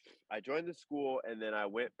uh I joined the school and then I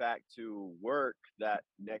went back to work that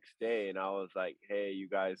next day and I was like, hey, you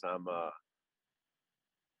guys,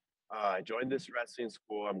 I joined this wrestling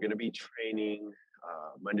school. I'm gonna be training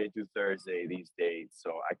Monday through Thursday these days,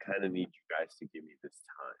 so I kind of need you guys to give me this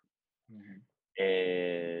Mhm. time.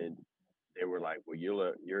 And they were like, well,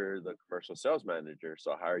 you're the commercial sales manager,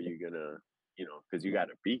 so how are you gonna, because you got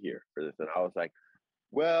to be here for this. And I was like,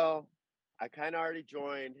 well, I kind of already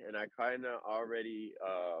joined, and I kind of already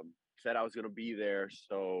said I was gonna be there.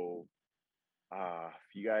 So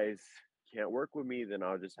if you guys can't work with me, then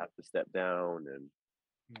I'll just have to step down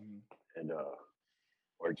Mhm. and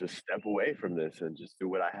or just step away from this and just do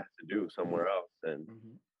what I have to do somewhere else. And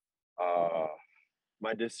Mhm. uh,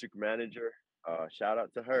 my district manager, shout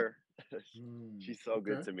out to her. Mm. She's so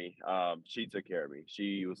good Okay. to me. She took care of me.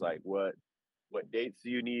 She was like, what dates do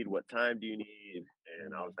you need? What time do you need?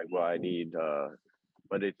 And I was Mm. like, well, I need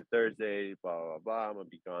Monday to Thursday, blah, blah, blah. I'm gonna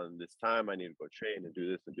be gone this time. I need to go train and do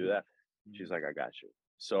this and do that. She's Mm. like, I got you.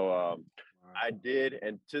 So Wow. I did,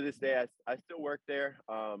 and to this day, I still work there.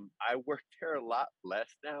 I work there a lot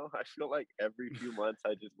less now. I feel like every few months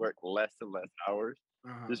I just work less and less hours,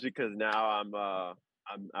 Uh-huh. just because now I'm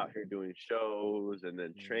out here doing shows and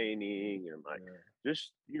then Yeah. training and like Yeah.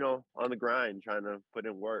 just on the grind trying to put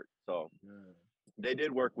in work. So Yeah. they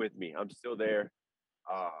did work with me. I'm still there,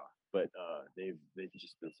 uh, but they've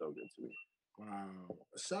just been so good to me. Wow.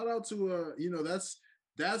 Shout out to you know, that's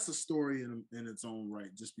a story in its own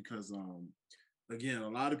right, just because again, a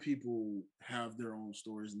lot of people have their own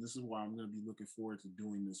stories, and this is why I'm gonna be looking forward to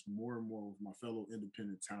doing this more and more with my fellow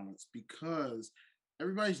independent talents because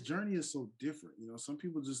everybody's journey is so different. You know, some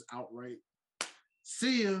people just outright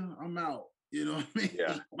see ya, I'm out. You know what I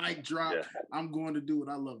Yeah, mean? Mic drop, yeah, I'm going to do what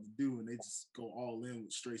I love to do. And they just go all in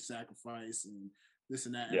with straight sacrifice and this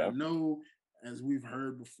and that. And I yeah, know, as we've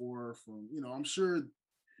heard before from, you know, I'm sure,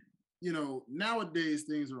 you know, nowadays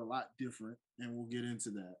things are a lot different. And we'll get into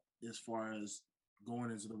that as far as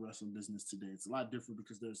going into the wrestling business today. It's a lot different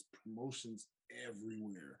because there's promotions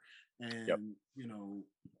everywhere. yep, And, you know,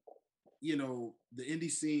 the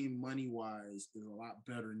indie scene money wise is a lot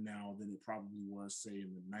better now than it probably was, say,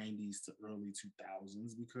 in the 90s to early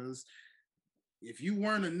 2000s. Because if you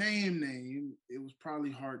weren't a name, it was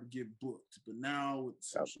probably hard to get booked. But now with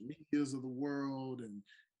yep, social medias of the world and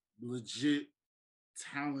legit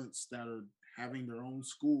talents that are having their own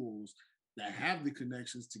schools that have the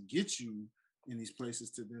connections to get you in these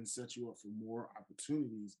places to then set you up for more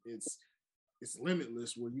opportunities, it's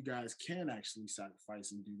limitless where you guys can actually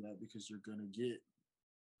sacrifice and do that because you're gonna get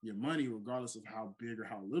your money regardless of how big or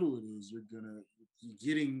how little it is.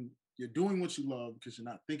 You're doing what you love because you're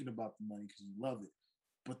not thinking about the money because you love it,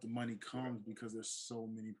 but the money comes because there's so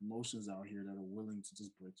many promotions out here that are willing to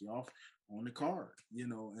just break you off on the card, you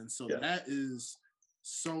know. And so yes, that is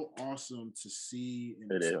so awesome to see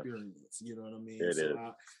and it is, experience, you know what I mean? it So is.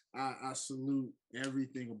 I salute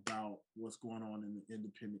everything about what's going on in the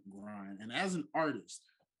independent grind. And as an artist,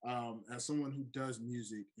 as someone who does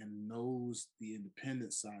music and knows the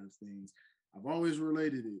independent side of things, I've always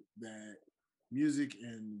related it that music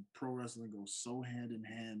and pro wrestling go so hand in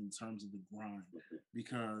hand in terms of the grind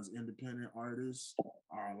because independent artists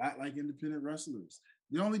are a lot like independent wrestlers.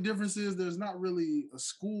 The only difference is there's not really a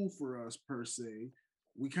school for us per se.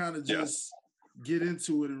 We kind of Yeah, just get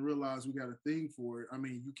into it and realize we got a thing for it. I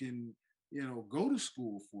mean, you can, go to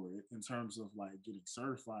school for it in terms of like getting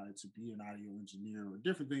certified to be an audio engineer or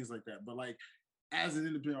different things like that. But like as an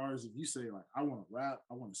independent artist, if you say like I want to rap,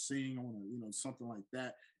 I want to sing, I want to, something like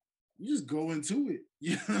that, you just go into it.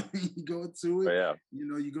 You go into but it. yeah,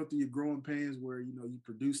 You go through your growing pains where you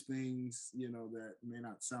produce things that may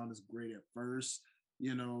not sound as great at first,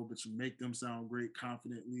 but you make them sound great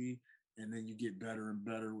confidently, and then you get better and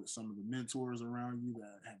better with some of the mentors around you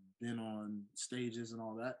that have been on stages and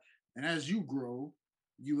all that. And as you grow,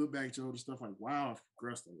 you look back to older stuff like, wow, I've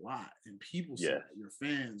progressed a lot, and people see yes, that. Your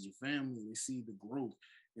fans, your family, they see the growth,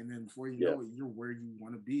 and then before you yes, know it, you're where you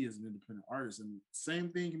want to be as an independent artist. And same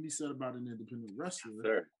thing can be said about an independent wrestler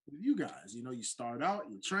sir. with you guys. You start out,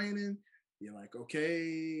 you're training, you're like,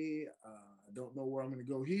 okay, I don't know where I'm going to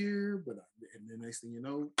go here, but and the next thing you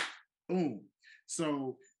know, boom.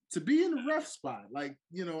 So to be in the ref spot, like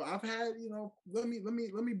I've had, let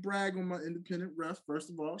me brag on my independent ref. First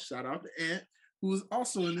of all, shout out to Ant, who is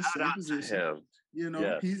also in the Shout same out to position. him.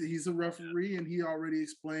 Yes, He's a referee, and he already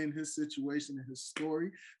explained his situation and his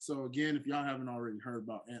story. So again, if y'all haven't already heard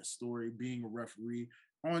about Ant's story being a referee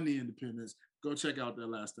on the independents, go check out that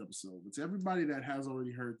last episode. But to everybody that has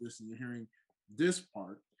already heard this and you're hearing this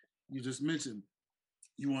part, you just mentioned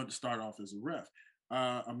you want to start off as a ref.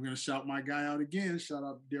 I'm going to shout my guy out again. Shout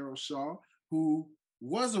out to Daryl Shaw, who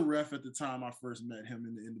was a ref at the time I first met him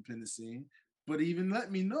in the independent scene, but even let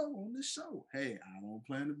me know on this show, hey, I don't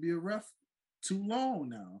plan to be a ref too long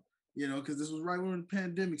now, because this was right when the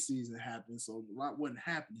pandemic season happened, so a lot wasn't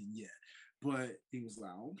happening yet. But he was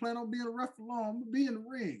like, I don't plan on being a ref for long. I'm gonna be in the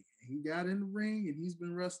ring. He got in the ring and he's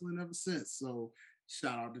been wrestling ever since. So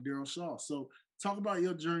shout out to Daryl Shaw. So talk about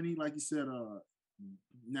your journey, like you said,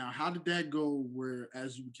 now, how did that go where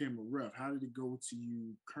as you became a ref? How did it go to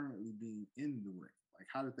you currently being in the ring? Like,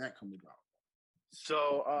 how did that come about?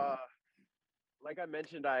 so like I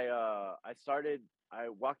mentioned, I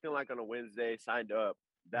walked in like on a Wednesday, signed up.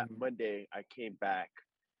 That Mm-hmm. Monday I came back,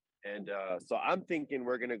 and so I'm thinking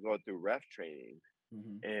we're gonna go through ref training.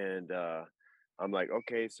 Mm-hmm. And I'm like,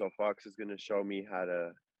 okay, so Fox is gonna show me how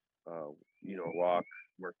to walk,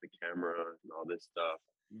 work the camera and all this stuff,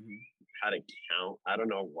 Mm-hmm. how to count. I don't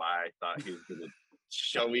know why I thought he was gonna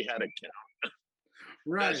show me how to count.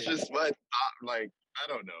 That's Right. just what like I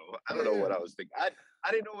don't know. I don't know what I was thinking.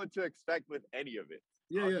 I didn't know what to expect with any of it.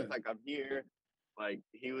 Yeah, I was yeah. just like, I'm here. Like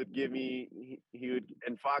he would give me he would,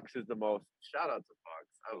 and Fox is the most, shout out to Fox.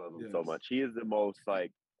 I love him so Yes. much. He is the most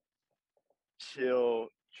like chill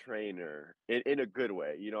trainer in a good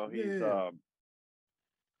way. He's Yeah.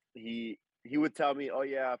 he would tell me, oh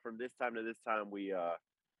yeah, from this time to this time we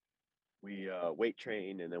weight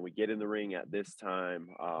train, and then we get in the ring at this time.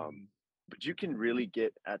 But you can really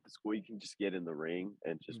get at the school, you can just get in the ring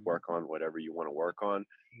and just work on whatever you want to work on.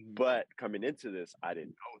 But coming into this, I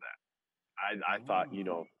didn't know that. I thought,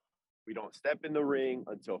 we don't step in the ring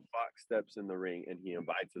until Fox steps in the ring and he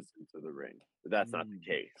invites us into the ring. But that's not the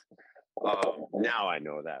case. Now I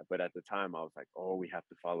know that, but at the time I was like, oh, we have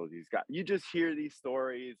to follow these guys. You just hear these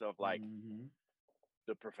stories of like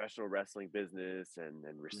the professional wrestling business and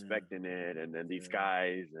respecting it, and then these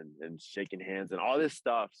guys and shaking hands and all this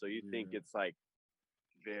stuff. So you think it's like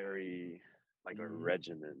very like a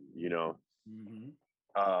regimen,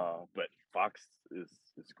 but Fox is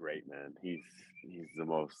great, man. He's the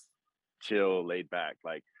most chill, laid back.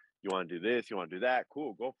 Like, you want to do this, you want to do that,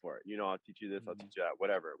 cool, go for it. I'll teach you this, I'll teach you that,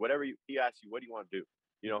 whatever he asks you, what do you want to do?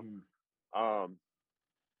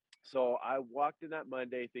 So I walked in that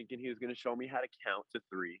Monday thinking he was going to show me how to count to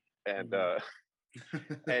 3, and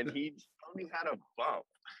and he showed me how to bump.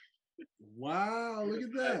 Wow, look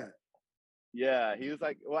at that. Yeah, he was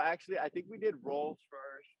like, well, actually, I think we did rolls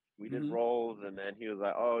first. We did rolls, and then he was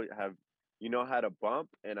like, oh, have you know how to bump?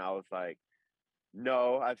 And I was like,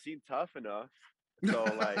 no, I've seen Tough Enough. So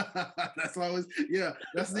like, that's always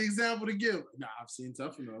that's the example to give. Nah, I've seen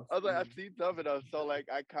Tough Enough. I was like, I've seen Tough Enough. So like,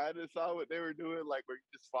 I kind of saw what they were doing, like where you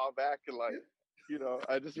just fall back and like,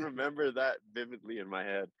 I just remember that vividly in my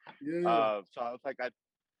head. So I was like, I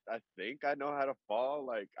think I know how to fall.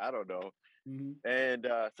 Like, I don't know. And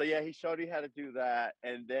so yeah, he showed me how to do that,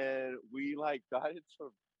 and then we like got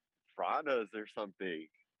into ranas or something.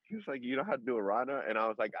 He was like, you know how to do a rana? And I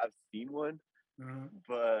was like, I've seen one,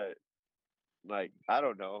 but like, I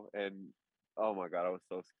don't know. And oh my god, I was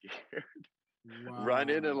so scared.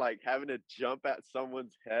 Running and like having to jump at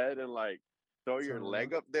someone's head and like throw your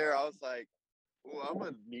leg up there. I was like, well, I'm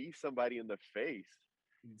gonna knee somebody in the face.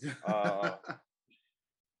 Uh,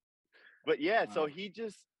 but yeah, so Wow. he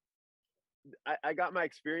just I got my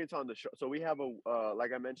experience on the show. So we have a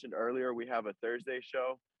like I mentioned earlier, we have a Thursday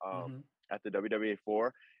show Hmm. at the WWA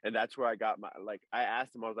 4, and that's where I got my like. I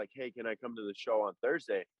asked him, I was like, "Hey, can I come to the show on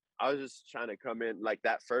Thursday?" I was just trying to come in like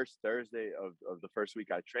that first Thursday of the first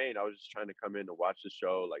week I trained. I was just trying to come in to watch the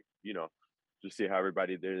show, like just see how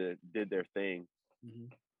everybody did their thing. Hmm.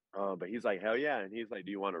 But he's like, "Hell yeah!" And he's like,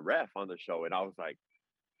 "Do you want to ref on the show?" And I was like,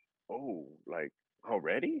 "Oh, like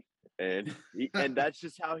already?" And that's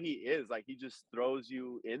just how he is. Like he just throws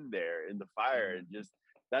you in there in the fire, and just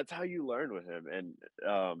that's how you learn with him. And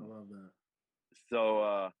I um, love that.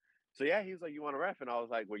 so so yeah, he was like, "You want to ref?" And I was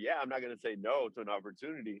like, "Well, yeah, I'm not gonna say no to an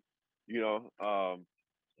opportunity, you know." Wow.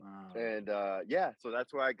 And yeah, so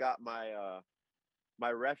that's where I got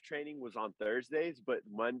my ref training was on Thursdays, but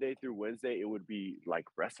Monday through Wednesday it would be like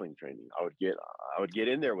wrestling training. I would get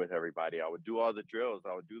in there with everybody. I would do all the drills.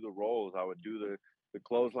 I would do the rolls. I would do the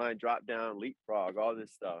clothesline, drop down, leapfrog, all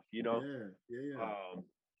this stuff. Yeah. Yeah. Yeah. Um,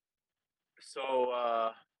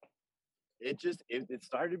 so it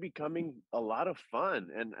started becoming a lot of fun,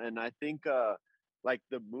 and I think like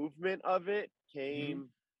the movement of it Hmm. came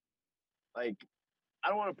like I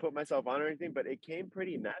don't want to put myself on or anything, but it came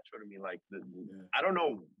pretty natural to me. Like Yeah. I don't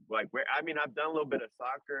know, like where I mean, I've done a little bit of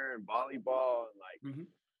soccer and volleyball and like Hmm.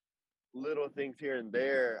 little things here and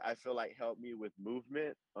there. I feel like helped me with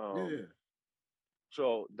movement. Yeah.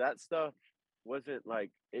 So that stuff wasn't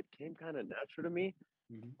like it came kind of natural to me.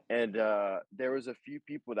 Hmm. And there was a few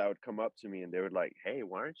people that would come up to me and they would like, "Hey,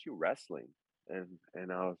 why aren't you wrestling?"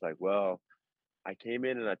 And I was like, "Well, I came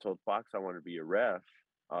in and I told Fox I want to be a ref.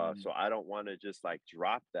 Hmm. So I don't want to just like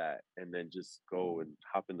drop that and then just go and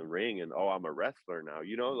hop in the ring and oh, I'm a wrestler now.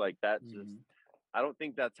 Like that's just Hmm. I don't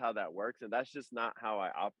think that's how that works, and that's just not how I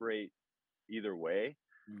operate either way.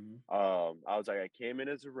 Hmm. I was like, I came in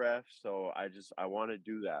as a ref, so I want to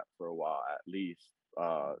do that for a while at least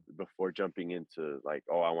before jumping into like,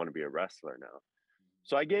 oh, I want to be a wrestler now.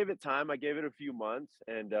 So I gave it time. I gave it a few months,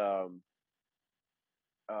 and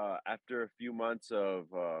after a few months of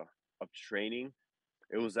training,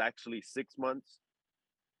 it was actually 6 months.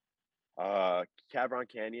 Uh, Cavron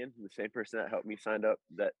Canyon, the same person that helped me sign up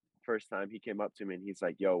that first time, he came up to me and he's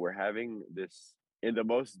like, "Yo, we're having this in the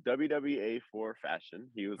most WWA 4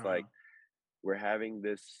 fashion." He was Uh-huh. like, "We're having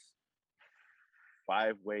this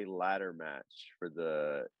five-way ladder match for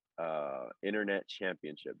the internet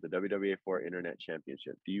championship, the WWA 4 internet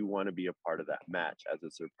championship. Do you want to be a part of that match as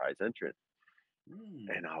a surprise entrant?"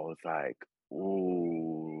 Mm. And I was like,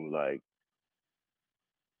 "Ooh, like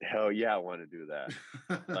hell yeah, I want to do that."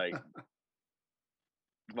 Like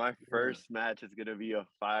my Yeah. first match is gonna be a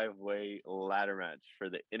five-way ladder match for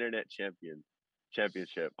the internet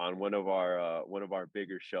championship on one of our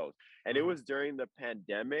bigger shows. And it Uh-huh. was during the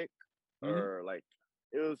pandemic, Hmm. or like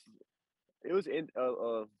it was it was in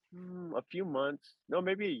a few months, no,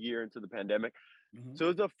 maybe a year into the pandemic. Hmm. So it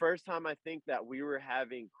was the first time I think that we were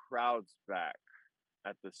having crowds back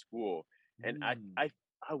at the school. And I Mm. I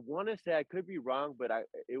I want to say I could be wrong, but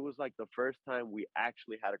it was like the first time we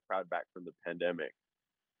actually had a crowd back from the pandemic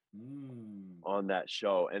Mm. on that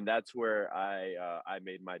show, and that's where I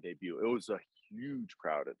made my debut. It was a huge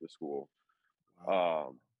crowd at the school, Wow.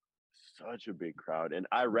 um, such a big crowd, and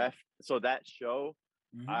I ref. So that show,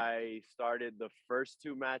 Hmm. I started the first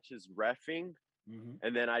two matches refing, Hmm.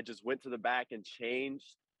 and then I just went to the back and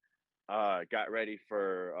changed. Got ready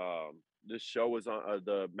for this show was on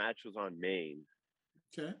the match was on Maine,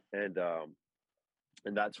 Okay. and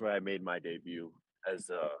that's where I made my debut as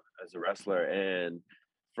a wrestler. And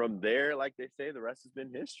from there, like they say, the rest has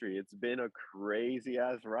been history. It's been a crazy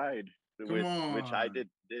ass ride, Come with which I on.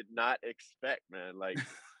 did not expect, man. Like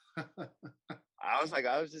I was like,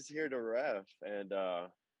 I was just here to ref, and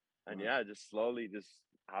Wow. yeah, just slowly just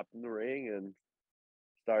hopped in the ring and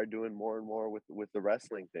started doing more and more with the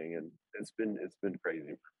wrestling thing, and it's been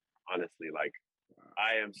crazy, honestly. Like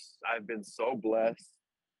Wow. I've been so blessed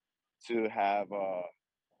to have a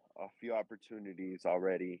few opportunities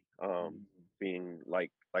already. Mm-hmm. Being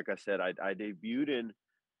like I said, I debuted in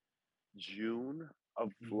June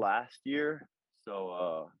of Hmm. last year,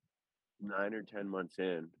 so 9 or 10 months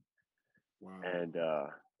in, Wow. and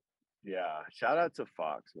yeah, shout out to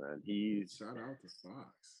Fox, man. He's Shout out to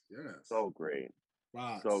Fox. Yes. so great,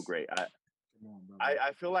 so Fox. great. I Come on, brother. I,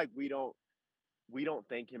 I feel like we don't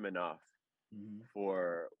thank him enough Hmm.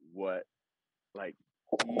 for what like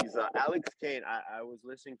he's Alex Kane. I was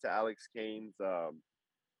listening to Alex Kane's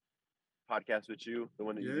podcast with you, the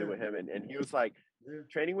one that you did Yeah. with him, and he was like,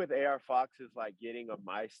 training with AR Fox is like getting a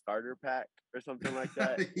My Starter pack or something like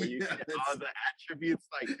that, where you get all the attributes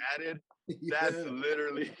like added. That's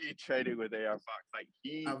literally training with AR Fox. Like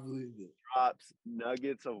he drops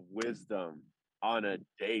nuggets of wisdom on a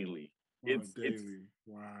daily.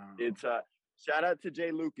 Wow. It's shout out to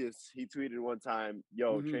Jay Lucas. He tweeted one time,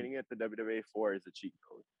 "Yo, training at the WWE 4 is a cheat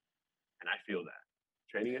code," and I feel that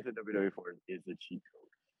training at the WWE 4 is a cheat code.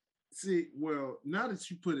 See, well, now that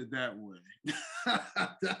you put it that way,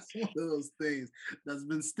 that's one of those things that's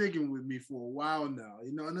been sticking with me for a while now.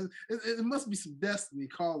 You know, and it must be some destiny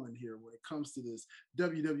calling here when it comes to this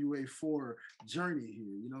WWA 4 journey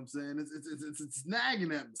here. You know what I'm saying? It's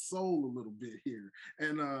nagging at my soul a little bit here,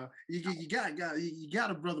 and you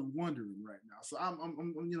got a brother wondering right now. So I'm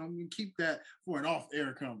gonna keep that for an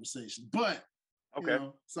off-air conversation, but. Okay. You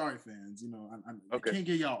know, sorry, fans. You know, I can't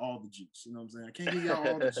give y'all all the juice. You know what I'm saying? I can't give y'all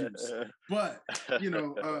all the juice. But, you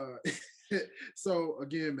know, so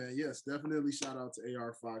again, man, yes, definitely shout out to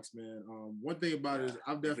AR Fox, man. One thing about it is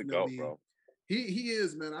I've definitely he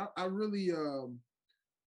is, man. I really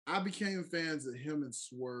I became fans of him and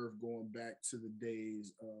Swerve going back to the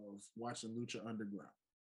days of watching Lucha Underground.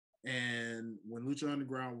 And when Lucha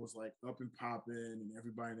Underground was like up and popping, and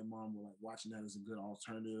everybody and their mom were like watching that as a good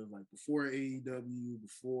alternative, like before AEW,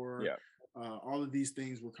 before all of these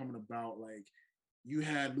things were coming about, like you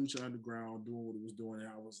had Lucha Underground doing what it was doing, and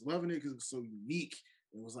I was loving it because it was so unique.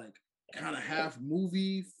 It was like kind of half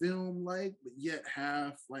movie film like, but yet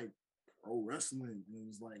half like pro wrestling. And it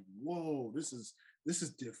was like, whoa, this is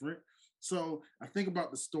different. So I think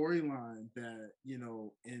about the storyline that, you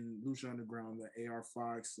know, in Lucha Underground that AR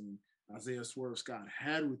Fox and Isaiah Swerve Scott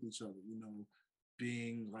had with each other, you know,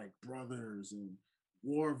 being like brothers and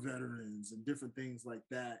war veterans and different things like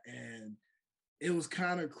that. And it was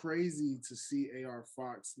kind of crazy to see AR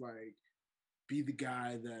Fox like be the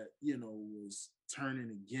guy that, you know, was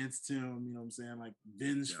turning against him, you know what I'm saying? Like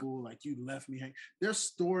vengeful, like you left me hanging. Their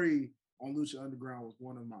story on Lucha Underground was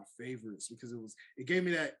one of my favorites because it gave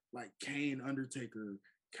me that like Kane Undertaker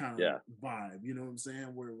kind of vibe, you know what I'm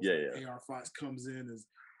saying? Where it was AR Fox comes in as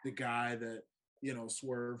the guy that, you know,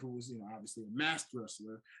 Swerve, who was, you know, obviously a masked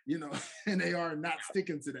wrestler, you know, and they are not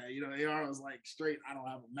sticking to that. You know, AR was like straight, I don't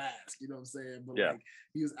have a mask, you know what I'm saying? But like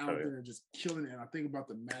he was out there just killing it. And I think about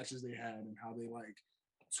the matches they had and how they like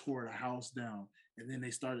tore the house down. And then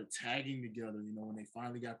they started tagging together, you know, when they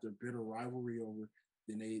finally got their bitter rivalry over.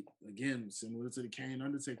 Then they, again, similar to the Kane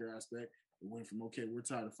Undertaker aspect, it went from, okay, we're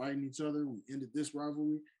tired of fighting each other. We ended this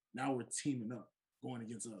rivalry. Now we're teaming up, going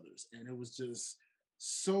against others. And it was just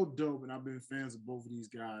so dope. And I've been fans of both of these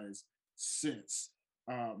guys since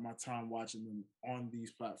my time watching them on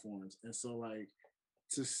these platforms. And so, like,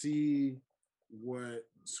 to see what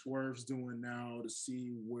Swerve's doing now, to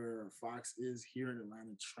see where Fox is here in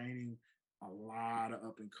Atlanta training a lot of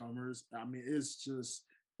up-and-comers, I mean,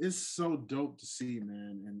 it's so dope to see,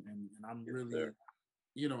 man. And I'm really,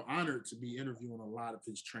 you know, honored to be interviewing a lot of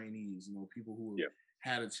his trainees, you know, people who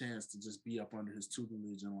had a chance to just be up under his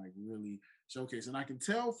tutelage and like really showcase. And I can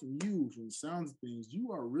tell from you, from the sounds of things,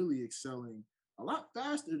 you are really excelling a lot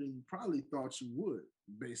faster than you probably thought you would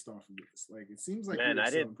based off of this. Like, it seems like you're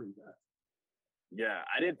excelling pretty fast. Yeah,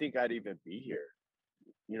 I didn't think I'd even be here.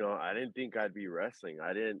 You know, I didn't think I'd be wrestling.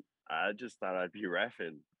 I just thought I'd be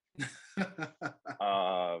reffing.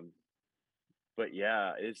 But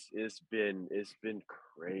yeah, it's been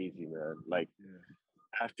crazy, man. Like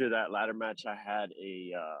after that ladder match,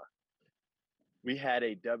 we had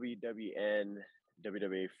a WWN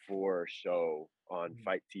WWE 4 show on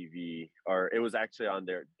Fight TV, or it was actually on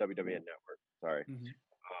their WWN network. Sorry.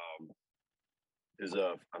 It was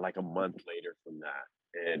like a month later from that,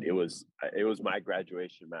 and it was my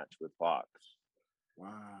graduation match with Fox. Wow.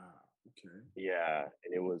 Okay. Yeah,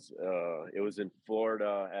 and it was in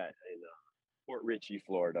Florida in Port Richey,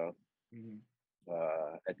 Florida,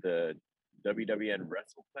 at the WWN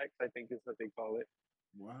WrestlePlex, I think is what they call it.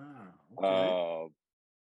 Wow. Okay.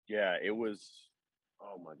 Yeah, it was.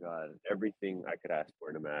 Oh my God, everything I could ask for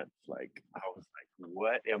in a match. Like I was like,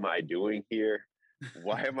 what am I doing here?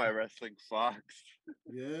 Why am I wrestling Fox?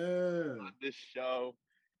 On this show,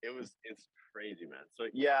 it's crazy, man. So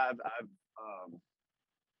yeah,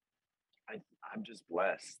 I'm just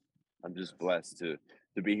blessed. I'm just blessed to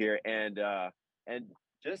be here. And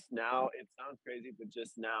just now, it sounds crazy, but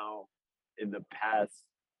just now in the past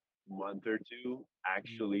month or two,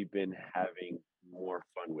 actually been having more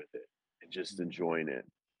fun with it and just enjoying it.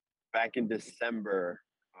 Back in December,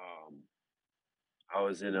 I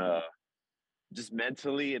was just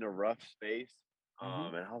mentally in a rough space.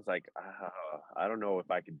 And I was like, I don't know if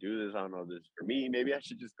I could do this. I don't know if this is for me. Maybe I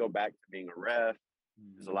should just go back to being a ref.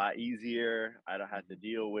 It's a lot easier. I don't have to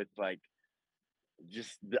deal with like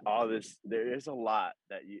just all this. There is a lot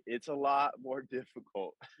that it's a lot more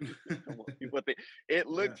difficult than what people think. It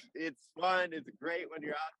Yeah. looks, it's fun, it's great when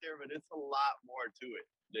you're out there, but it's a lot more to it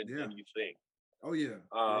Yeah. than you think. Oh yeah.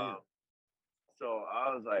 Um, so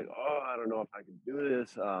I was like, oh, I don't know if I can do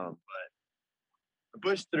this, but I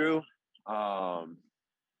pushed through. I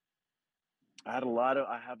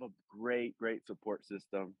have a great support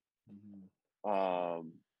system.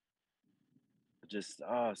 Um, just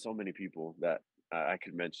so many people that I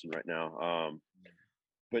could mention right now.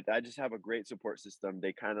 But I just have a great support system.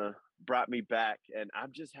 They kind of brought me back, and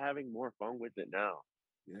I'm just having more fun with it now.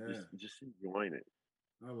 Yeah. Just enjoying it.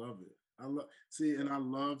 I love it. I love see, and I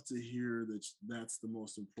love to hear that that's the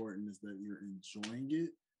most important is that you're enjoying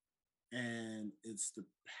it. And it's the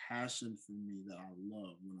passion for me that I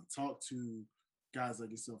love. When I talk to guys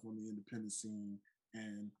like yourself on the independent scene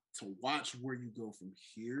and to watch where you go from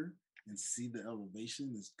here and see the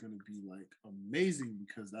elevation is going to be like amazing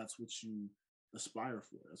because that's what you aspire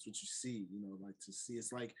for. That's what you see, like to see.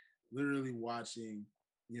 It's like literally watching,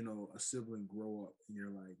 a sibling grow up and you're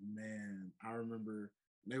like, man, I remember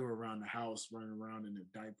they were around the house running around in their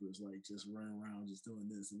diapers, like just running around, just doing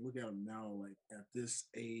this. And look at them now, like at this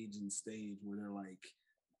age and stage where they're like,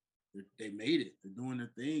 they made it. They're doing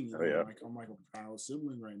their thing. Yeah. Like I'm like a proud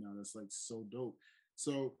sibling right now. That's like so dope.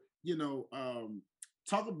 So,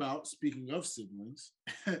 talk about speaking of siblings.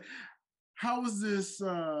 How was this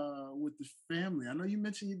with the family? I know you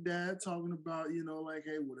mentioned your dad talking about, like,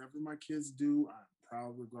 hey, whatever my kids do, I'm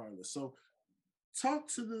proud regardless. So talk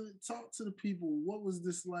to the people. What was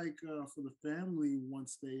this like for the family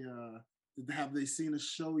once they have they seen a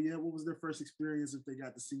show yet? What was their first experience if they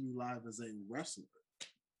got to see you live as a wrestler?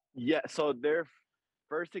 Yeah, so their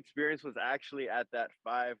first experience was actually at that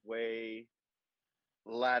 5-way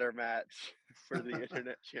ladder match for the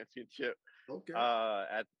internet championship. Okay. A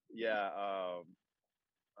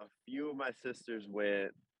few of my sisters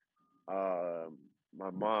went. My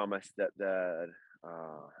mom, my stepdad,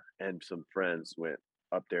 and some friends went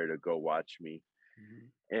up there to go watch me.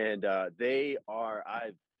 And they are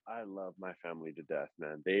I love my family to death,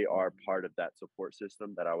 man. They are part of that support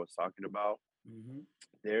system that I was talking about.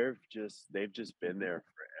 They've just been there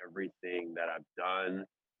for everything that I've done,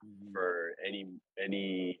 for any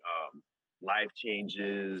life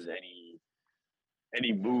changes,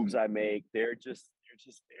 any moves I make. They're just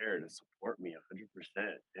there to support me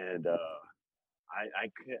 100%. And I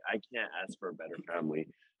can't ask for a better family.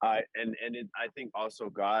 I think also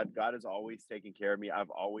God has always taken care of me.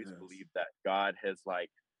 I've always believed that God has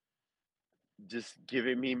like just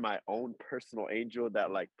given me my own personal angel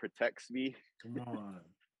that like protects me. Come on.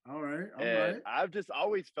 All right. I've just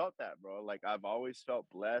always felt that, bro. Like I've always felt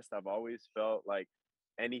blessed. I've always felt like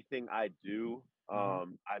anything I do,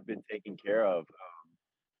 I've been taken care of.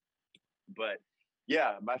 But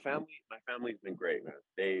yeah, my family's been great, man.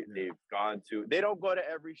 They've gone to, they don't go to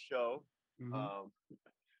every show,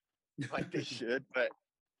 like they should, but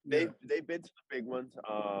they've been to the big ones.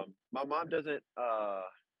 My mom doesn't.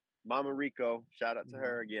 Mama Rico, shout out to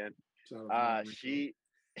her again. She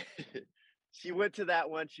she went to that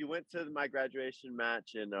one. She went to my graduation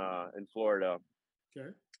match in Florida. Okay.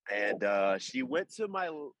 And she went to my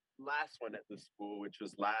last one at the school, which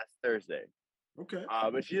was last Thursday. Okay.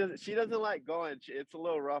 But she doesn't like going. It's a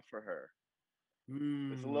little rough for her.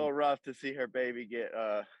 It's a little rough to see her baby get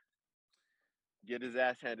his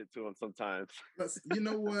ass handed to him sometimes. You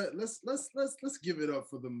know what? Let's give it up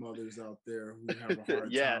for the mothers out there who have a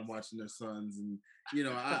hard time watching their sons. And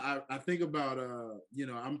I think about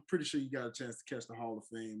I'm pretty sure you got a chance to catch the Hall of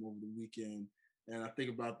Fame over the weekend. And I think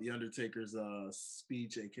about the Undertaker's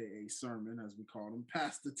speech, aka sermon, as we call him,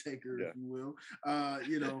 Pastor Taker, if you will.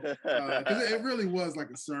 Because it really was like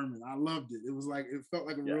a sermon. I loved it. It was like it felt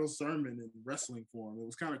like a real sermon in wrestling form. It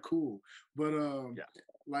was kind of cool. But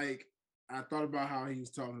like I thought about how he was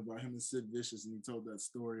talking about him and Sid Vicious, and he told that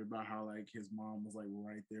story about how like his mom was like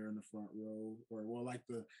right there in the front row, or well, like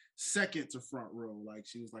the second to front row. Like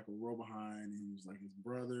she was like a row behind, and he was like his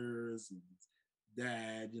brothers and his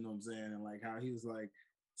dad, you know what I'm saying? And like how he was like,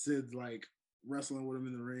 Sid's like wrestling with him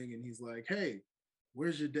in the ring, and he's like, hey,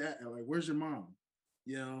 where's your dad? Like, where's your mom?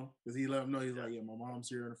 Because he let him know, he's like, yeah, my mom's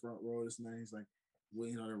here in the front row, this and that. He's like, well,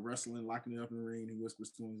 they're wrestling, locking it up in the ring, and he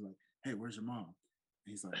whispers to him, he's like, hey, where's your mom?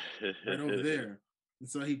 And he's like, right over there. And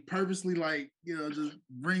so he purposely like, just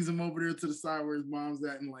brings him over there to the side where his mom's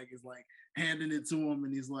at, and like is like handing it to him,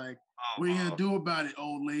 and he's like, what are you gonna do about it,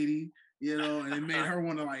 old lady? And it made her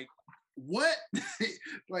want to like, what?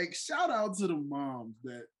 Like, shout out to the moms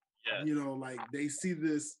that like they see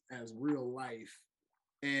this as real life,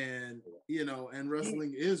 and and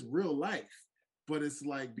wrestling is real life, but it's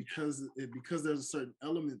like because there's a certain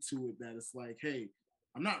element to it that it's like, hey,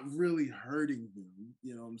 I'm not really hurting them,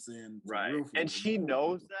 you know what I'm saying, for Right. real, for And real. she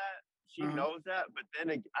knows that. She Uh-huh. knows that, but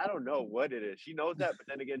then I don't know what it is. She knows that, but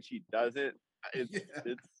then again, she doesn't. Yeah,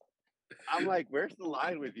 It's. I'm like, where's the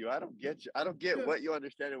line with you? I don't get you. I don't get yeah, what you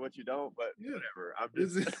understand and what you don't. But yeah. whatever. I'm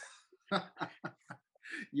Is just. it?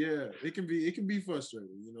 Yeah, it can be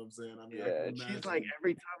frustrating, you know what I'm saying? I mean, I Yeah. can And she's like,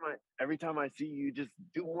 imagine. every time I see you, you just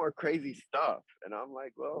do more crazy stuff, and I'm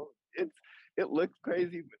like, well, it looks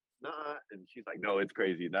crazy, but it's not. And she's like, no, it's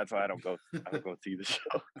crazy. That's why I don't go. I don't go see the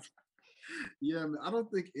show. Yeah, man, I don't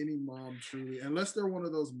think any mom truly, unless they're one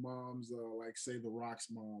of those moms, like say the Rock's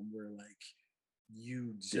mom, where like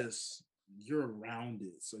you Yeah. just you're around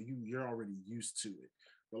it, so you're already used to it.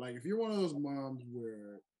 But like if you're one of those moms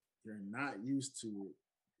where you're not used to it,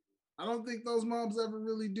 I don't think those moms ever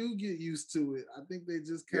really do get used to it. I think they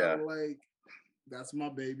just kind Yeah. of like, that's my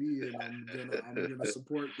baby, and I'm gonna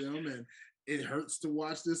support them, and it hurts to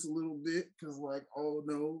watch this a little bit because like, oh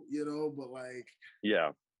no, but like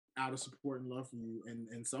Yeah. out of support and love for you.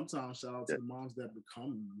 And sometimes shout out to Yeah. the moms that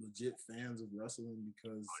become legit fans of wrestling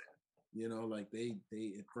because like they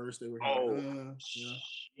at first they were like, Oh,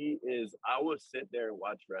 she is. I will sit there and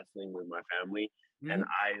watch wrestling with my family, and hmm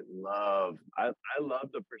I love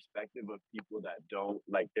the perspective of people that don't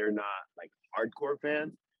like. They're not like hardcore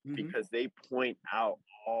fans hmm because they point out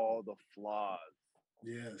all the flaws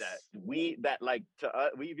that yes, that like to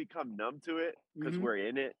us we become numb to it because hmm we're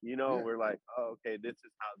in it. yeah, We're like, oh, okay, this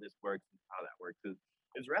is how this works. This is how that works.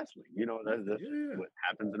 It's wrestling. yeah, That's yeah, just yeah, what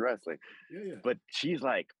happens in wrestling. yeah, yeah, But she's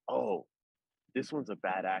like, oh, this one's a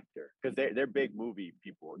bad actor because they're big movie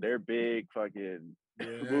people. They're big fucking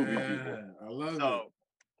movie people. yeah. I love it. So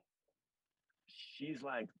she's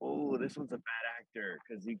like, oh, this one's a bad actor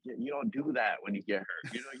because you don't do that when you get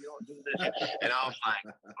hurt. You don't do this shit. And I was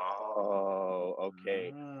like, oh,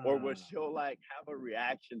 okay. Or Ah, was she'll like have a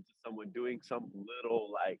reaction to someone doing some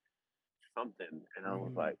little like something, and I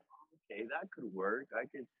was mhm. like, okay, that could work.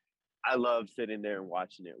 I love sitting there and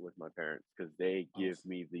watching it with my parents because they give Awesome.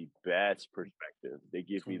 me the best perspective. They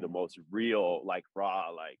give me Come the on. most real, like raw,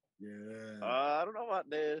 like, Yeah, I don't know about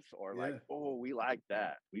this, or like, yeah, oh, we like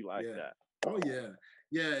that. We like yeah. that. Oh yeah,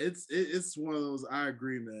 yeah. It's one of those. I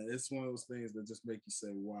agree, man. It's one of those things that just make you say,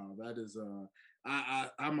 "Wow, that is."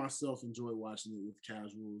 I myself enjoy watching it with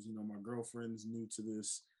casuals. My girlfriend is new to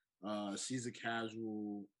this. She's a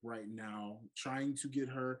casual right now, trying to get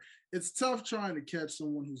her. It's tough trying to catch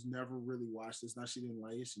someone who's never really watched this. Now she didn't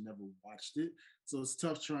like it; she never watched it, so it's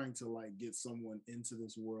tough trying to like get someone into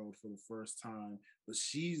this world for the first time. But Yeah.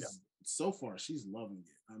 she's so far she's loving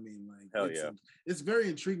it. I mean, like Hell yeah. it's very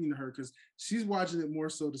intriguing to her because she's watching it more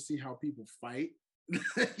so to see how people fight.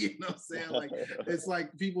 You know what I'm saying? Like it's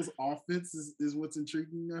like people's offense is what's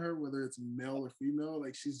intriguing to her, whether it's male or female.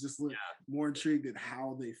 Like she's just more intrigued at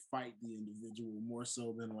how they fight the individual more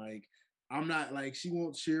so than like I'm not like she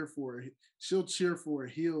won't cheer for she'll cheer for a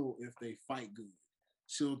heel if they fight good.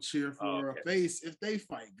 She'll cheer Oh, for a okay. face if they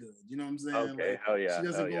fight good. You know what I'm saying? Okay. Like Hell she yeah. Hell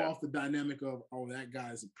doesn't go yeah. off the dynamic of, oh, that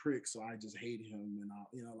guy's a prick, so I just hate him, and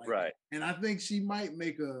I'll like. Right. And I think she might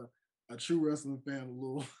make a true wrestling fan a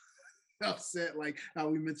little upset, like how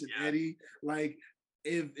we mentioned Yeah. Eddie. Like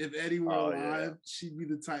if Eddie were Oh yeah. alive, she'd be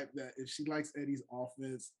the type that if she likes Eddie's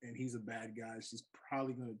offense and he's a bad guy, she's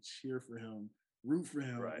probably gonna cheer for him, root for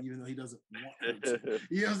him, Right. even though he doesn't want her to.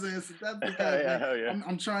 You know what I'm saying? So that's the kind of Yeah. thing Hell yeah.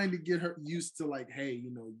 I'm trying to get her used to. Like, hey,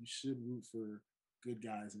 you should root for good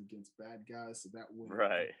guys and against bad guys, so that way,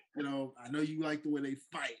 Right. I know you like the way they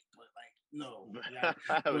fight, but like, no, like,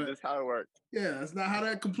 But but this how it works. yeah, that's not how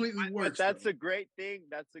that completely But works, that's though. a great thing.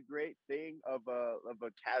 That's a great thing of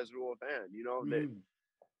a casual fan. That Mhm.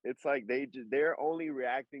 it's like they're only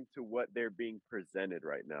reacting to what they're being presented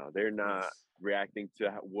right now. They're not Yes. reacting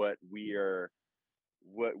to what we're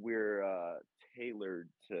tailored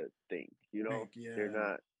to think. Think, They're yeah.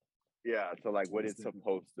 not. Yeah. So like what Most it's definitely.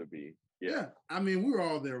 supposed to be. Yeah. Yeah, I mean, we were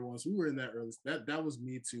all there once. We were in that early. That was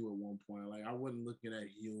me too at one point. Like, I wasn't looking at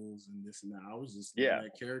heels and this and that. I was just looking Yeah.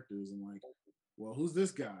 at characters and like, well, who's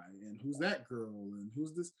this guy and who's that girl and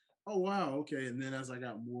who's this? Oh wow, okay. And then as I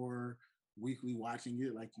got more weekly watching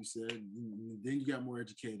it, like you said, then you got more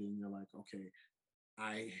educated and you're like, okay,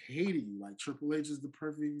 I hated you. Like Triple H is the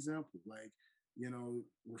perfect example. Like,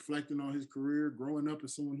 reflecting on his career, growing up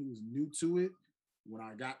as someone who was new to it, when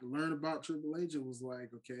I got to learn about Triple H, it was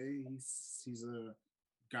like, okay, he's a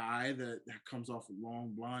guy that comes off with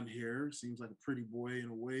long blonde hair, seems like a pretty boy in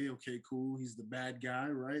a way. Okay, cool. He's the bad guy,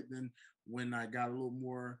 right? Then when I got a little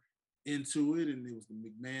more into it, and it was the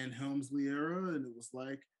McMahon Helmsley era, and it was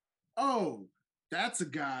like, oh, that's a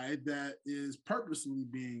guy that is purposely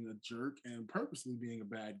being a jerk and purposely being a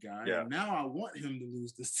bad guy. Yeah. And now I want him to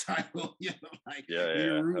lose this title. Like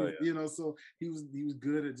Yeah. So he was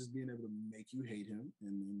good at just being able to make you hate him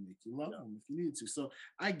and then make you love him if you need to. So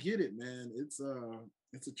I get it, man. It's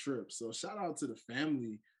a trip. So shout out to the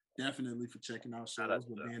family definitely for checking out shows,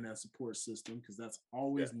 but being that support system because that's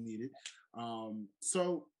always needed.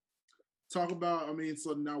 So talk about,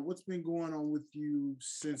 so now what's been going on with you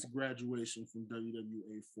since graduation from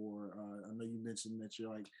WWA 4? I know you mentioned that you're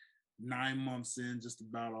like 9 months in, just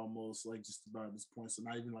about at this point. So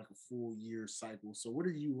not even like a full year cycle. So what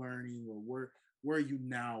are you learning or where are you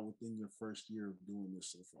now within your first year of doing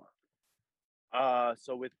this so far?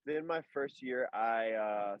 So within my first year,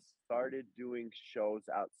 I started doing shows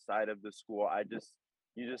outside of the school.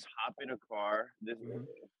 You just hop in a car.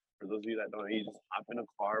 For those of you that don't know, you just hop in a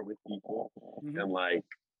car with people and like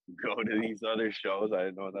go to these other shows. I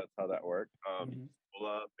didn't know that's how that worked. Pull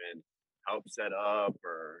up and help set up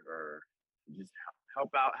or just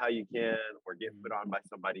help out how you can or get put on by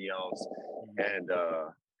somebody else. And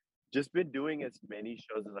just been doing as many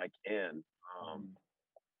shows as I can.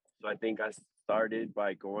 So I think I started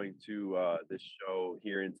by going to this show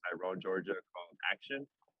here in Tyrone, Georgia called Action.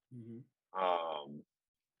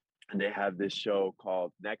 And they have this show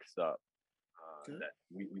called Next Up that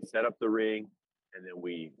we set up the ring and then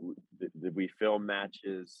we film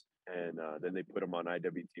matches and then they put them on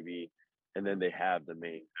IWTV and then they have the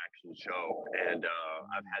main action show. And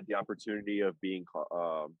I've had the opportunity of being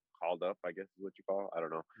called up, I guess is what you call it. I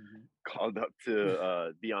don't know. Called up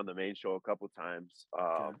to be on the main show a couple times.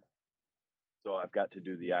 So I've got to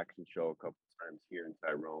do the action show a couple times here in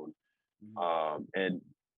Tyrone. And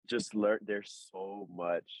just learn, there's so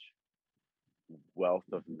much wealth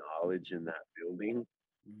of knowledge in that building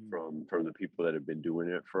from the people that have been doing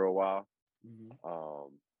it for a while.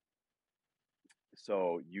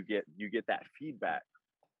 So you get that feedback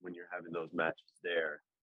when you're having those matches there.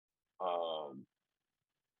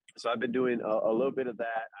 So I've been doing a little bit of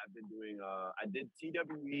that. I've been doing I did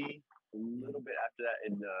TWE a little bit after that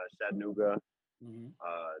in Chattanooga,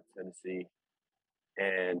 Tennessee,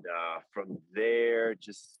 and from there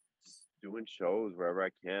just doing shows wherever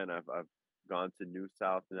I can. I've gone to New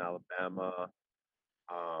South in Alabama.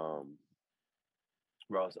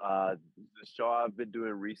 Where else? The show I've been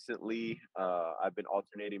doing recently, I've been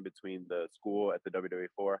alternating between the school at the WWA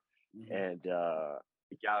 4 and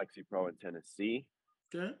Galaxy Pro in Tennessee.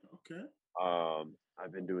 Okay.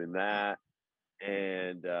 I've been doing that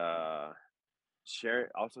and sharing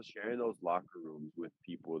those locker rooms with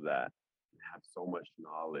people that have so much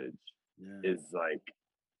knowledge is like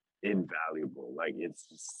invaluable. Like it's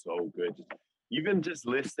just so good. Just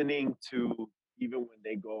listening to even when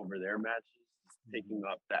they go over their matches, picking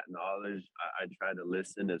up that knowledge. I try to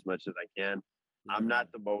listen as much as I can. I'm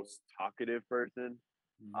not the most talkative person.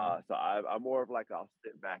 So I'm more of like I'll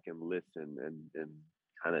sit back and listen and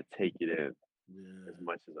kind of take it in as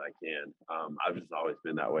much as I can. I've just always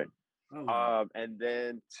been that way. And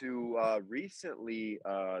then to recently,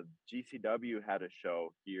 GCW had a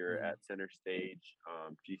show here at Center Stage,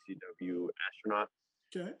 GCW Astronaut,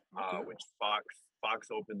 which Fox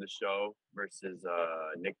opened the show versus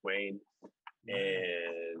Nick Wayne,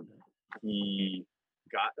 and he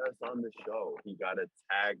got us on the show. He got a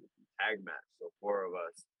tag match, so 4 of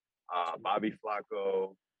us, Bobby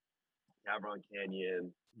Flacco, Cavron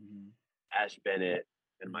Canyon, Ash Bennett,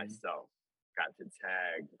 and myself. Got to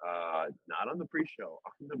tag, not on the pre-show,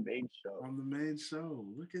 on the main show. On the main show,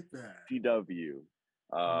 look at that. GW,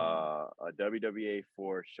 a WWA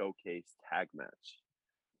 4 showcase tag match,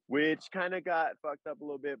 which kind of got fucked up a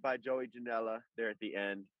little bit by Joey Janela there at the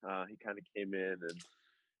end. He kind of came in and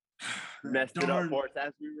messed it up for us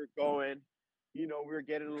as we were going. We were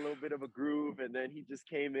getting a little bit of a groove, and then he just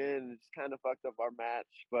came in and just kind of fucked up our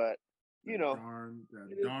match. But, darn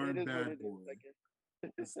bad boy.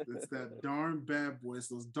 It's that darn bad boys.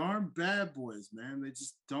 Those darn bad boys, man. They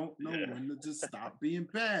just don't know when to just stop being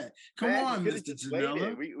bad. Come on, Mr.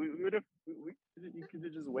 Janela. You could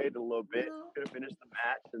have just waited a little bit. Could have finished the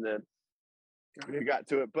match and then we got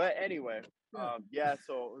to it. But anyway,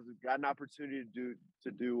 so got an opportunity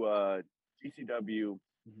to do GCW.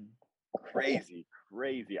 Crazy.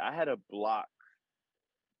 I had to block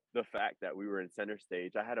the fact that we were in Center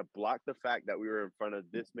Stage. I had to block the fact that we were in front of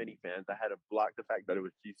this many fans. I had to block the fact that it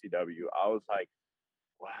was GCW. I was like,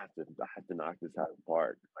 well, I have to knock this out of the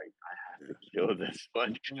park. Like, I have to kill this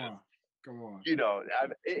one. Come on.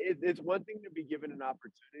 It's one thing to be given an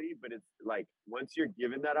opportunity, but it's like once you're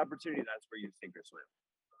given that opportunity, that's where you sink or swim.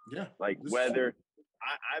 Yeah. Like whether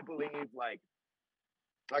I believe like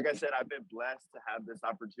I said, I've been blessed to have this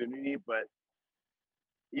opportunity, but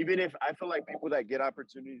even if I feel like people that get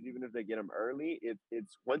opportunities, even if they get them early,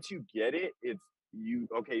 it's once you get it, it's you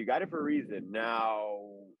okay, you got it for a reason. Now,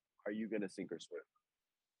 are you gonna sink or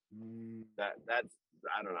swim? That's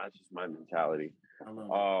I don't know. That's just my mentality. I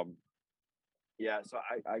love it. Yeah, so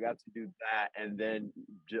I got to do that, and then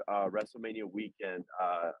WrestleMania weekend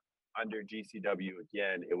under GCW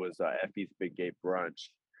again. It was Effie's Big Gate Brunch.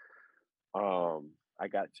 I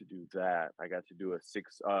got to do that. I got to do a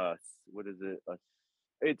six. What is it?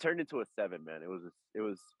 It turned into a 7-man. It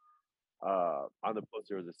was on the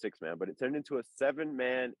poster it was a 6-man, but it turned into a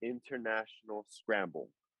 7-man international scramble.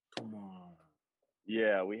 Come on.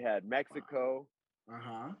 Yeah, we had Mexico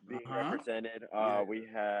being Uh-huh. represented. We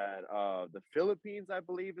had the Philippines, I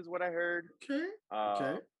believe, is what I heard. Okay.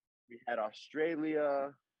 Okay. We had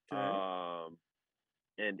Australia. Okay.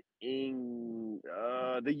 And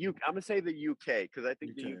the UK. I'm gonna say the UK because I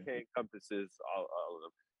think the UK encompasses all of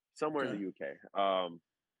them. Somewhere in the UK.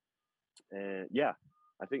 And yeah,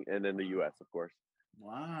 I think, and then the US, of course.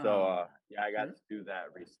 Wow. So yeah, I got to do that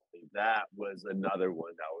recently. That was another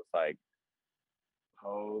one that was like,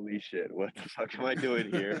 holy shit, what the fuck am I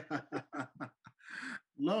doing here?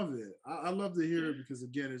 Love it. I love to hear it because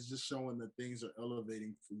again, it's just showing that things are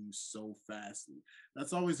elevating for you so fastly.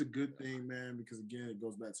 That's always a good thing, man, because again, it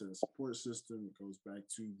goes back to the support system. It goes back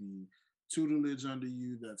to the tutelage under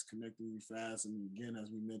you that's connecting you fast. And again,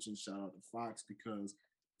 as we mentioned, shout out to Fox because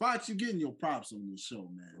Fox, you're getting your props on this show,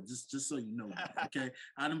 man. Just so you know that, okay?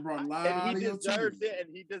 I done brought a lot of your deserves it,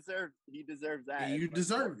 and he deserves that. And you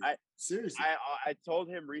deserve it. Seriously. I told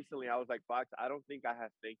him recently, I was like, Fox, I don't think I have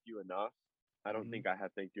thanked you enough. I don't think I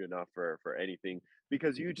have thanked you enough for anything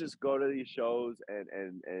because you just go to these shows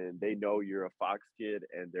and they know you're a Fox kid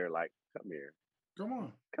and they're like, come here.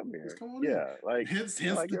 Come here. Come on yeah, in. Like hence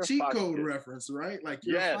like the cheat code kid. Reference, right? Like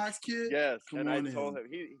you're a Fox kid. Yes. Come and on I told in.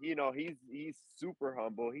 him he's super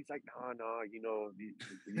humble. He's like, no, you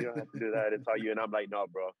don't have to do that. It's all you. And I'm like, no,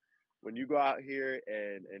 bro. When you go out here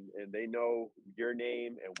and they know your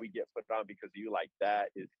name and we get put on because of you, like that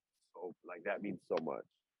is so like that means so much.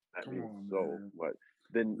 That means so much.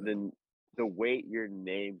 Then the weight your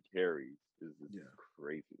name carries is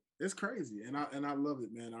crazy. It's crazy, and I love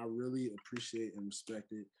it, man. I really appreciate and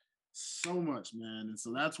respect it so much, man. And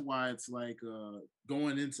so that's why it's like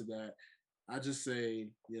going into that, I just say,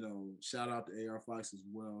 shout out to AR Fox as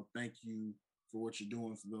well. Thank you for what you're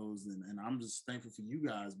doing for those, and I'm just thankful for you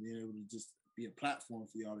guys being able to just be a platform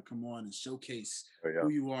for y'all to come on and showcase who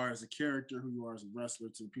you are as a character, who you are as a wrestler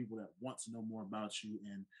to the people that want to know more about you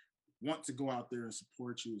and want to go out there and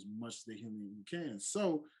support you as much as they humanly can.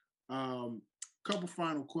 So, couple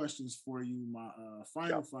final questions for you. My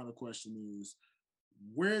final question is,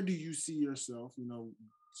 where do you see yourself,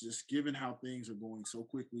 just given how things are going so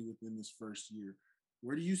quickly within this first year,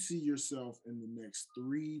 where do you see yourself in the next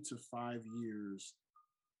 3 to 5 years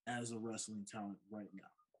as a wrestling talent right now?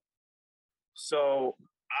 So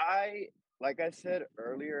like I said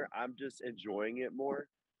earlier, I'm just enjoying it more.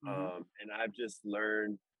 And I've just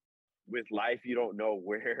learned with life, you don't know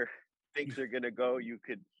where things are going to go. You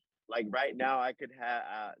could, like right now, I could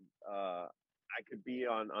be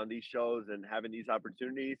on these shows and having these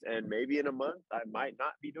opportunities, and maybe in a month I might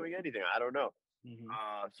not be doing anything. I don't know.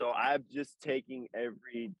 So I'm just taking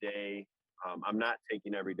every day. I'm not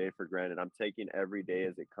taking every day for granted. I'm taking every day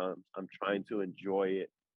as it comes. I'm trying to enjoy it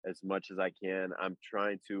as much as I can. I'm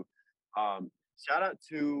trying to shout out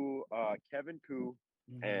to Kevin Koo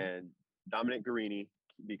and Dominic Guarini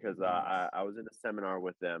because I was in a seminar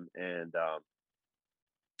with them and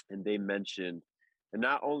they mentioned, and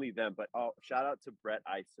not only them, but shout out to Brett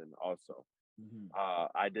Eisen also.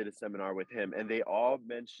 I did a seminar with him, and they all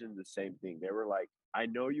mentioned the same thing. They were like, "I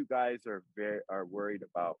know you guys are worried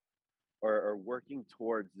about or working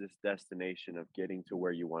towards this destination of getting to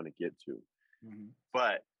where you want to get to,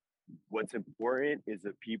 but what's important is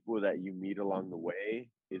the people that you meet along the way,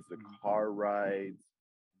 is the car rides,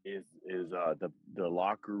 is the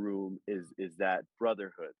locker room, is that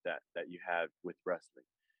brotherhood that you have with wrestling."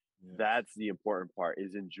 That's the important part,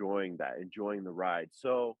 is enjoying the ride.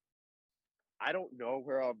 So I don't know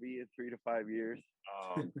where I'll be in 3 to 5 years.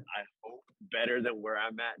 I hope better than where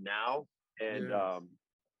I'm at now. And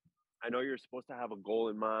I know you're supposed to have a goal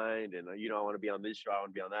in mind, and I want to be on this show, I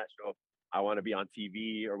want to be on that show, I want to be on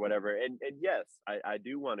TV or whatever. And yes, I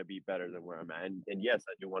do want to be better than where I'm at. And yes,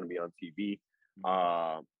 I do want to be on TV.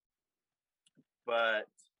 But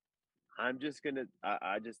I'm just gonna.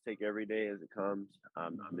 I just take every day as it comes.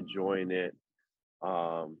 I'm enjoying it,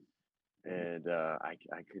 and I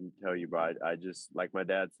couldn't tell you, bro. I just, like my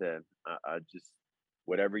dad said, I just,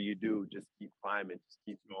 whatever you do, just keep climbing, just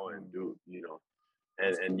keep going, do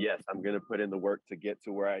and yes, I'm gonna put in the work to get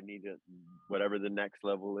to where I need to, whatever the next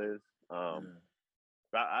level is. Yeah.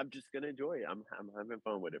 But I'm just gonna enjoy it. I'm having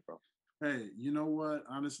fun with it, bro. Hey, you know what?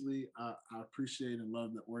 Honestly, I appreciate and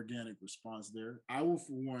love the organic response there. I will,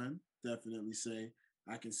 for one, definitely say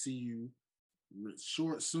I can see you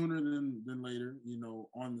short sooner than later. You know,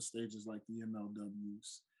 on the stages like the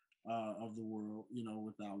MLWs of the world. You know,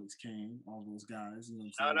 with Alex Kane, all those guys. You know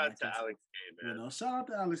what I'm Shout saying? out to Alex Kane, You man. know, shout out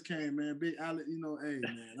to Alex Kane, man. Big Alex, you know, hey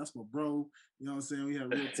man, that's my bro. You know what I'm saying? We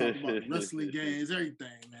had real talk about the wrestling games,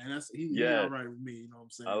 everything, man. That's he all Yes, right with me, you know what I'm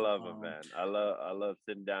saying? I love him, man. I love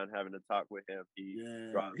sitting down having a talk with him. He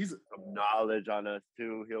Yeah, drops he's a some knowledge on us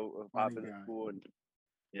too. He'll pop funny in the guy. school and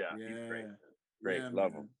yeah, he's great. Yeah, Great, yeah,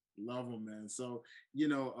 love him. man. Love him, man. So, you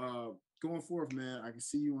know, going forth, man, I can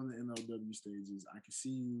see you on the MLW stages. I can see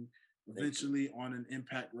you Thank you. eventually on an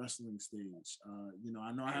Impact Wrestling stage. You know,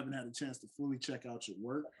 I know I haven't had a chance to fully check out your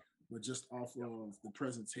work, but just off of the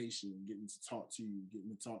presentation, getting to talk to you,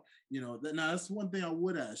 getting to talk, you know, now that's one thing I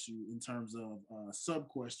would ask you in terms of sub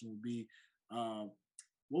question would be, uh,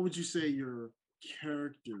 what would you say your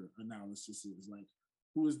character analysis is? Like,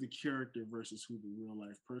 who is the character versus who the real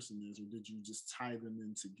life person is, or did you just tie them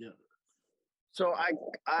in together? So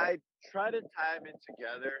I try to tie them in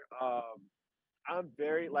together. I'm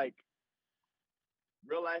very like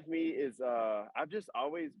real life me is I've just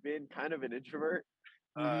always been kind of an introvert,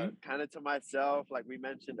 Mm-hmm. kind of to myself, like we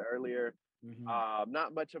mentioned earlier. Mm-hmm.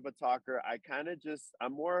 Not much of a talker.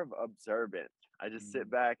 I'm more of observant. I just sit Mm-hmm.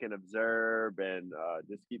 back and observe and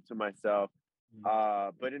just keep to myself.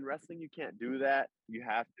 But in wrestling, you can't do that. You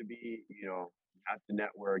have to be, you have to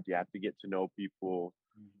network. You have to get to know people.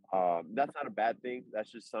 That's not a bad thing.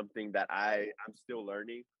 That's just something that I'm still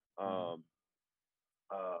learning. Um,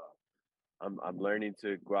 uh, I'm learning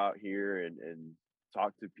to go out here and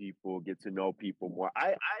talk to people, get to know people more.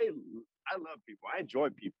 I love people. I enjoy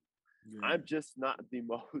people. Yeah. I'm just not the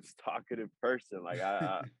most talkative person. Like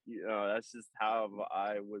that's just how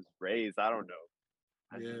I was raised. I don't know.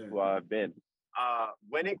 That's just who I've been.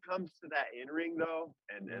 When it comes to that in ring though,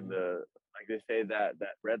 and the like they say that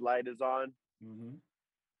red light is on. Mm-hmm.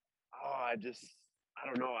 Oh, I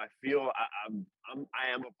don't know. I feel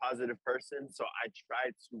I am a positive person, so I try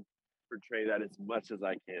to portray that as much as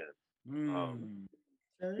I can.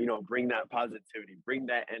 Okay. Bring that positivity, bring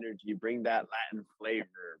that energy, bring that Latin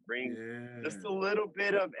flavor, bring just a little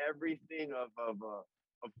bit of everything of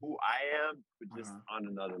who I am, but just on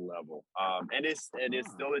another level. And it's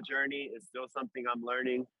still a journey. It's still something I'm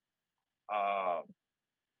learning.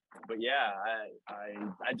 But yeah,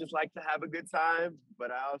 I just like to have a good time,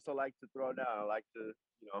 but I also like to throw down. I like to,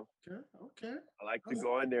 Okay. I like to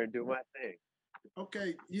go in there and do my thing.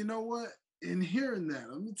 Okay, you know what? In hearing that,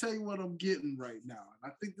 let me tell you what I'm getting right now.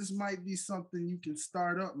 And I think this might be something you can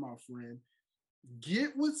start up, my friend.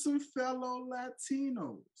 Get with some fellow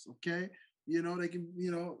Latinos, okay? You know, they can,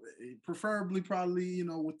 preferably probably,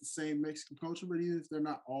 with the same Mexican culture, but even if they're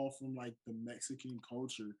not all from like the Mexican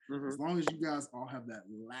culture, as long as you guys all have that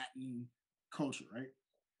Latin culture, right?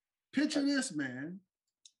 Picture this, man.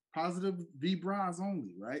 Positive vibras only,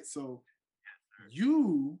 right? So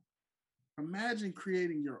you imagine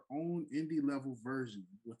creating your own indie level version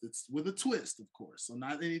with a twist, of course. So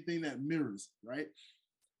not anything that mirrors, right?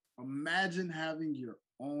 Imagine having your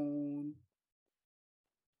own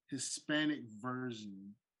Hispanic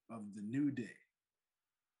version of the New Day,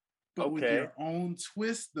 but with your own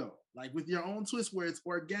twist, though, like with your own twist where it's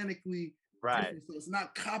organically different. So it's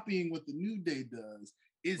not copying what the New Day does.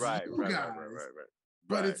 It's you guys,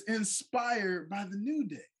 but it's inspired by the New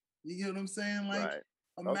Day. You get what I'm saying? Like,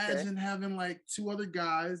 imagine having like two other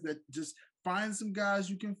guys that just find some guys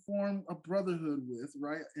you can form a brotherhood with,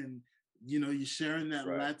 right? And you're sharing that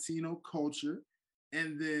Latino culture,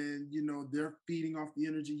 and then they're feeding off the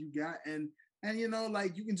energy you got, and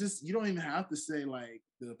like you don't even have to say like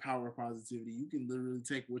the power of positivity. You can literally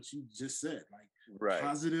take what you just said, like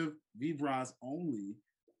positive vibras only,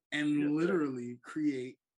 and literally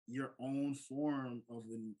create your own form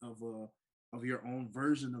of your own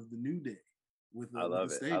version of the New Day. I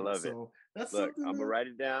love it. I love it. That's Look, I'm gonna write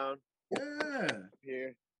it down. Yeah.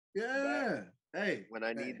 Here. Yeah. Hey. When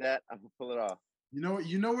I need that, I'm gonna pull it off. You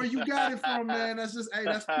know where you got it from, man. That's just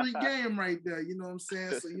that's free game right there. You know what I'm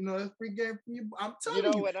saying? So that's free game for you. I'm telling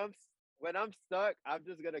you. When I'm stuck, I'm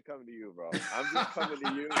just gonna come to you, bro. I'm just coming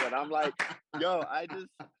to you, but I'm like, yo,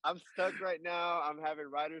 I'm stuck right now. I'm having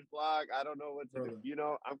writer's block. I don't know what to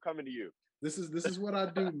do. I'm coming to you. This is what I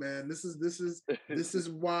do, man. This is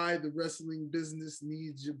why the wrestling business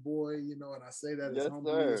needs your boy, and I say that as Yes,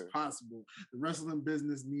 humbly as sir. possible. The wrestling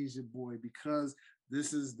business needs your boy because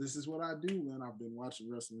this is what I do, man. I've been watching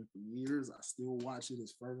wrestling for years. I still watch it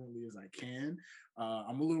as fervently as I can.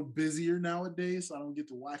 I'm a little busier nowadays, so I don't get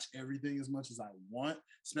to watch everything as much as I want,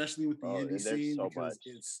 especially with the Bro, indie and there's scene, so because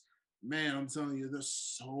much. it's, man, I'm telling you, there's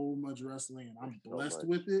so much wrestling, and There's I'm so blessed much.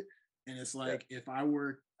 with it. And it's Yes. like, if I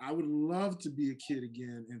would love to be a kid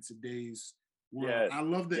again in today's world. Yes. I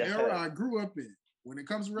love the era Yes. I grew up in. When it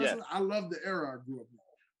comes to Yes. wrestling, I love the era I grew up in.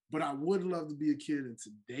 But I would love to be a kid in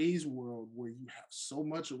today's world where you have so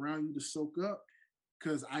much around you to soak up.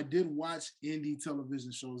 Because I did watch indie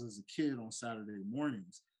television shows as a kid on Saturday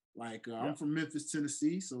mornings. Like, I'm Yep. from Memphis,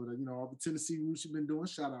 Tennessee, so that, all the Tennessee roots you've been doing.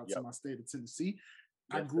 Shout out to Yep. my state of Tennessee.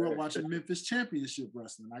 I Yes, grew up sir. watching Memphis Championship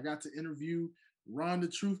Wrestling. I got to interview Ron the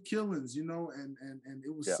Truth Killings, and it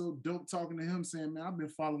was Yeah. so dope talking to him, saying, "Man, I've been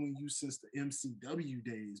following you since the MCW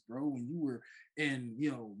days, bro. When you were in,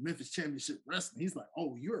 Memphis Championship Wrestling." He's like,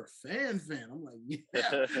 "Oh, you're a fan." I'm like,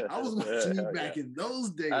 "Yeah, I was watching you back in those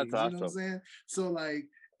days." That's You know what I'm awesome. saying? So like,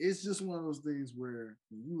 it's just one of those things where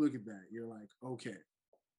when you look at that, you're like, okay,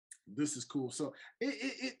 this is cool. So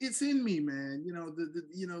it's in me, man.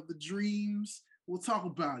 The dreams. We'll talk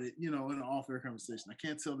about it, in an off-air conversation. I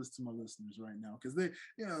can't tell this to my listeners right now because they, I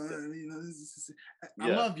Yeah.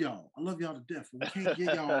 love y'all. I love y'all to death. But we can't give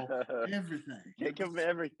y'all everything. Can't give them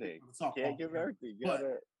everything. Can't give everything. You But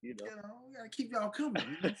gotta, we gotta keep y'all coming.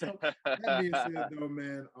 So that being said, though,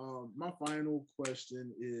 man, my final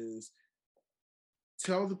question is: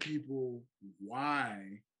 tell the people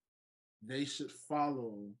why they should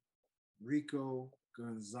follow Rico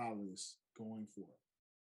Gonzalez going forward.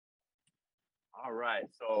 All right.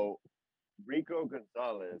 So Rico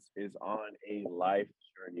Gonzalez is on a life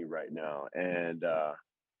journey right now, and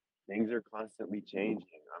things are constantly changing.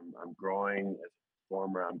 I'm growing as a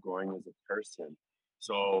performer. I'm growing as a person.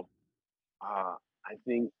 So I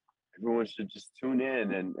think everyone should just tune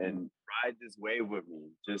in and ride this wave with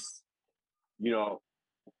me. Just you know,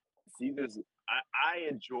 see this. I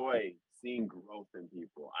enjoy seeing growth in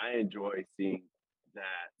people. I enjoy seeing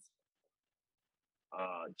that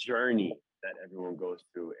journey that everyone goes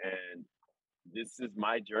through, and this is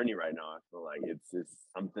my journey right now. I feel like it's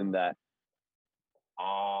something that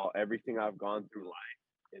all everything I've gone through life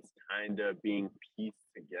is kind of being pieced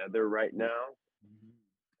together right now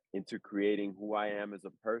into creating who I am as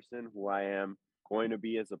a person, who I am going to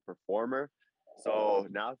be as a performer. So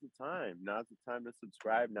now's the time. Now's the time to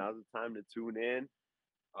subscribe. Now's the time to tune in.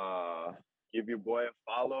 Give your boy a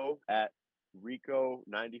follow at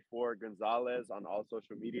Rico94 Gonzalez on all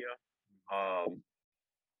social media.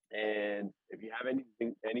 And if you have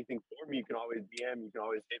anything for me, you can always DM. You can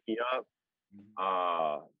always hit me up.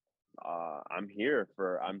 I'm here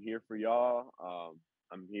for y'all.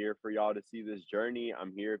 I'm here for y'all to see this journey.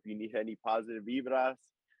 I'm here if you need any positive vibras.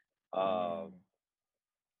 I'm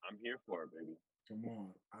here for it, baby. Come on.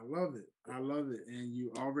 I love it. I love it. And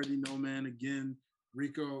you already know, man, again,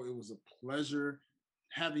 Rico, it was a pleasure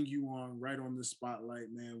having you on right on this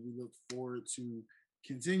spotlight, man. We look forward to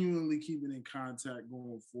continually keeping in contact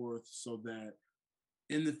going forth so that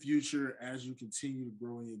in the future, as you continue to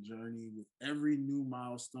grow in your journey with every new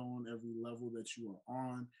milestone, every level that you are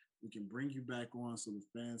on, we can bring you back on so the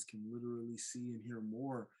fans can literally see and hear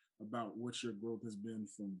more about what your growth has been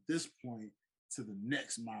from this point to the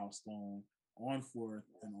next milestone, on forth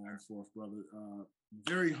and on forth, brother.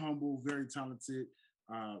 Very humble, very talented.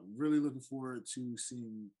 Really looking forward to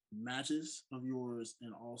seeing matches of yours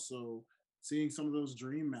and also seeing some of those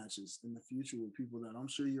dream matches in the future with people that I'm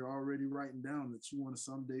sure you're already writing down that you want to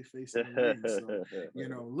someday face in the ring. So,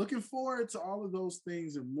 looking forward to all of those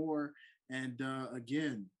things and more. And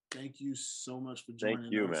again, thank you so much for joining us.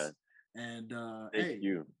 Thank you, man. And thank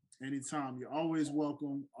you. Anytime, you're always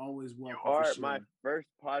welcome. Always welcome. You are for sure. my first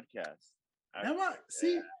podcast. Am I?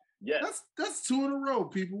 See, yes. That's 2 in a row,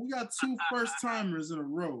 people. We got 2 first timers in a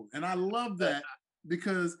row, and I love that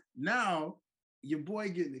because now your boy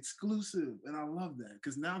getting exclusive, and I love that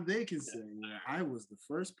because now they can say, "Yeah, I was the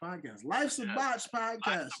first podcast." Life's a Botch podcast,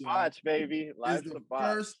 Life's a Botch, baby. Life's is the a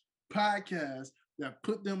Botch. first podcast that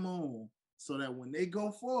put them on, so that when they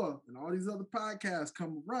go forth and all these other podcasts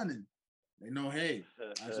come running, they know, hey,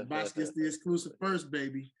 Life's a Botch gets the exclusive first,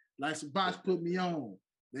 baby. Life's a Botch put me on.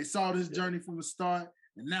 They saw this journey from the start,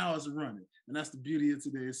 and now it's running. And that's the beauty of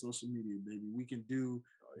today's social media, baby. We can do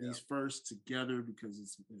these first together because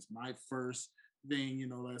it's my first. thing. You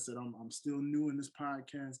know, like I said, I'm still new in this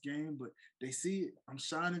podcast game, but they see it. I'm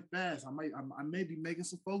shining fast. I may be making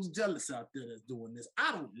some folks jealous out there that's doing this.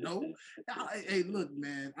 I don't know. Hey, look,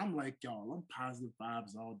 man, I'm like y'all. I'm positive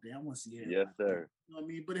vibes all day. I want to see everybody. Yes, sir. You know what I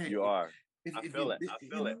mean? But hey, you are. I feel it.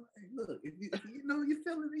 Look, if you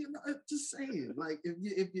feel it, just saying. Like if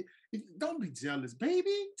you don't be jealous,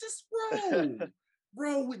 baby. Just roll.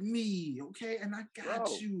 Roll with me, okay? And I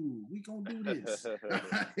got you. We gonna do this. You know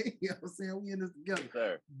what I'm saying? We in this together.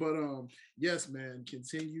 Sir. But yes, man,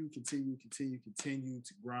 continue to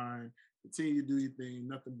grind, continue to do your thing.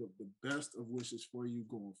 Nothing but the best of wishes for you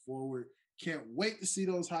going forward. Can't wait to see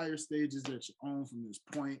those higher stages that you're on from this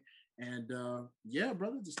point. And yeah,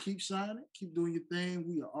 brother, just keep shining, keep doing your thing.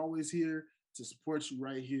 We are always here to support you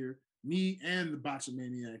right here. Me and the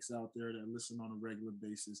Botchamaniacs out there that listen on a regular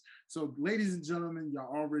basis. So, ladies and gentlemen, y'all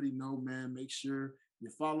already know, man, make sure you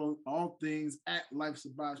follow all things at Life's a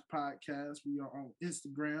Botch Podcast. We are on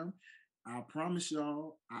Instagram. I promise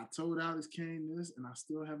y'all, I told Alex Kane this, and I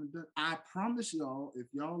still haven't done. I promise y'all,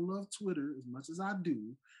 if y'all love Twitter as much as I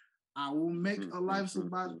do, I will make a Life's a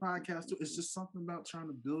Botch podcast too. It's just something about trying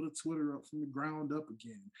to build a Twitter up from the ground up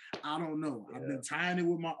again. I don't know. Yeah. I've been tying it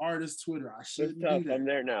with my artist Twitter. I shouldn't do that. I'm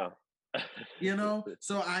there now. You know,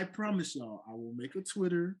 so I promise y'all, I will make a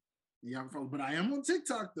Twitter. Y'all follow, but I am on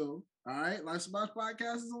TikTok though. All right, Life's a Botch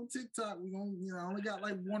Podcast is on TikTok. We gonna, I only got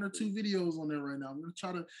like 1 or 2 videos on there right now. I'm gonna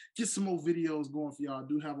try to get some more videos going for y'all. I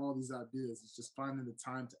do have all these ideas. It's just finding the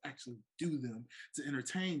time to actually do them to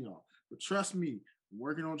entertain y'all. But trust me, I'm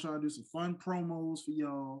working on trying to do some fun promos for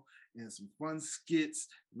y'all and some fun skits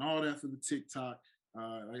and all that for the TikTok.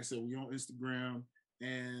 Like I said, we on Instagram,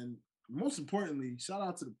 and most importantly, shout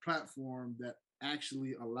out to the platform that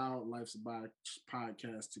actually allowed Life's a Botch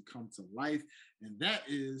Podcast to come to life, and that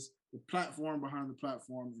is the platform behind the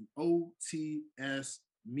platform in OTS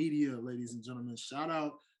Media, ladies and gentlemen. Shout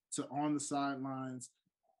out to On the Sidelines.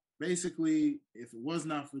 Basically, if it was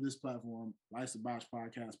not for this platform, Life's a Botch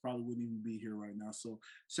Podcast probably wouldn't even be here right now. So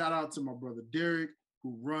shout out to my brother Derek,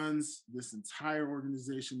 who runs this entire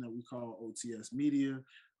organization that we call OTS Media.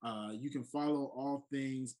 You can follow all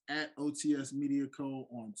things at OTS Media Co.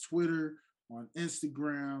 on Twitter, on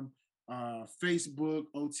Instagram, Facebook,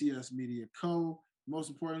 OTS Media Co. Most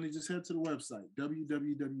importantly, just head to the website,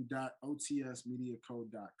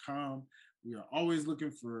 www.otsmediaco.com. We are always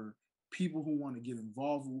looking for people who want to get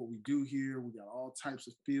involved with what we do here. We got all types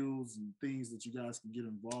of fields and things that you guys can get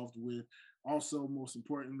involved with. Also, most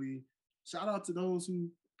importantly, shout out to those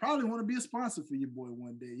who probably want to be a sponsor for your boy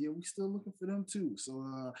one day. Yeah, we still looking for them too.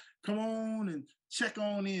 So come on and check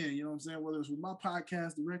on in, you know what I'm saying? Whether it's with my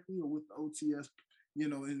podcast directly or with the OTS,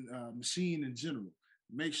 in machine in general.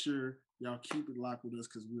 Make sure y'all keep it locked with us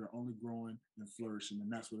because we are only growing and flourishing,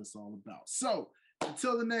 and that's what it's all about. So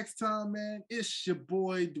until the next time, man, it's your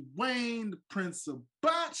boy Dwayne, the Prince of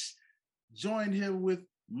Botch, joined here with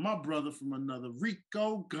my brother from another,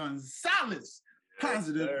 Rico Gonzalez.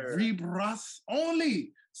 Positive vibras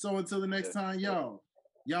only. So until the next time, y'all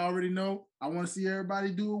already know. I want to see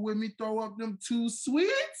everybody do it with me. Throw up them 2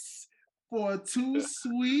 sweets for a 2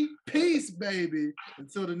 sweet peace, baby.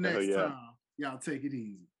 Until the next time, y'all take it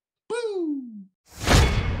easy. Boom.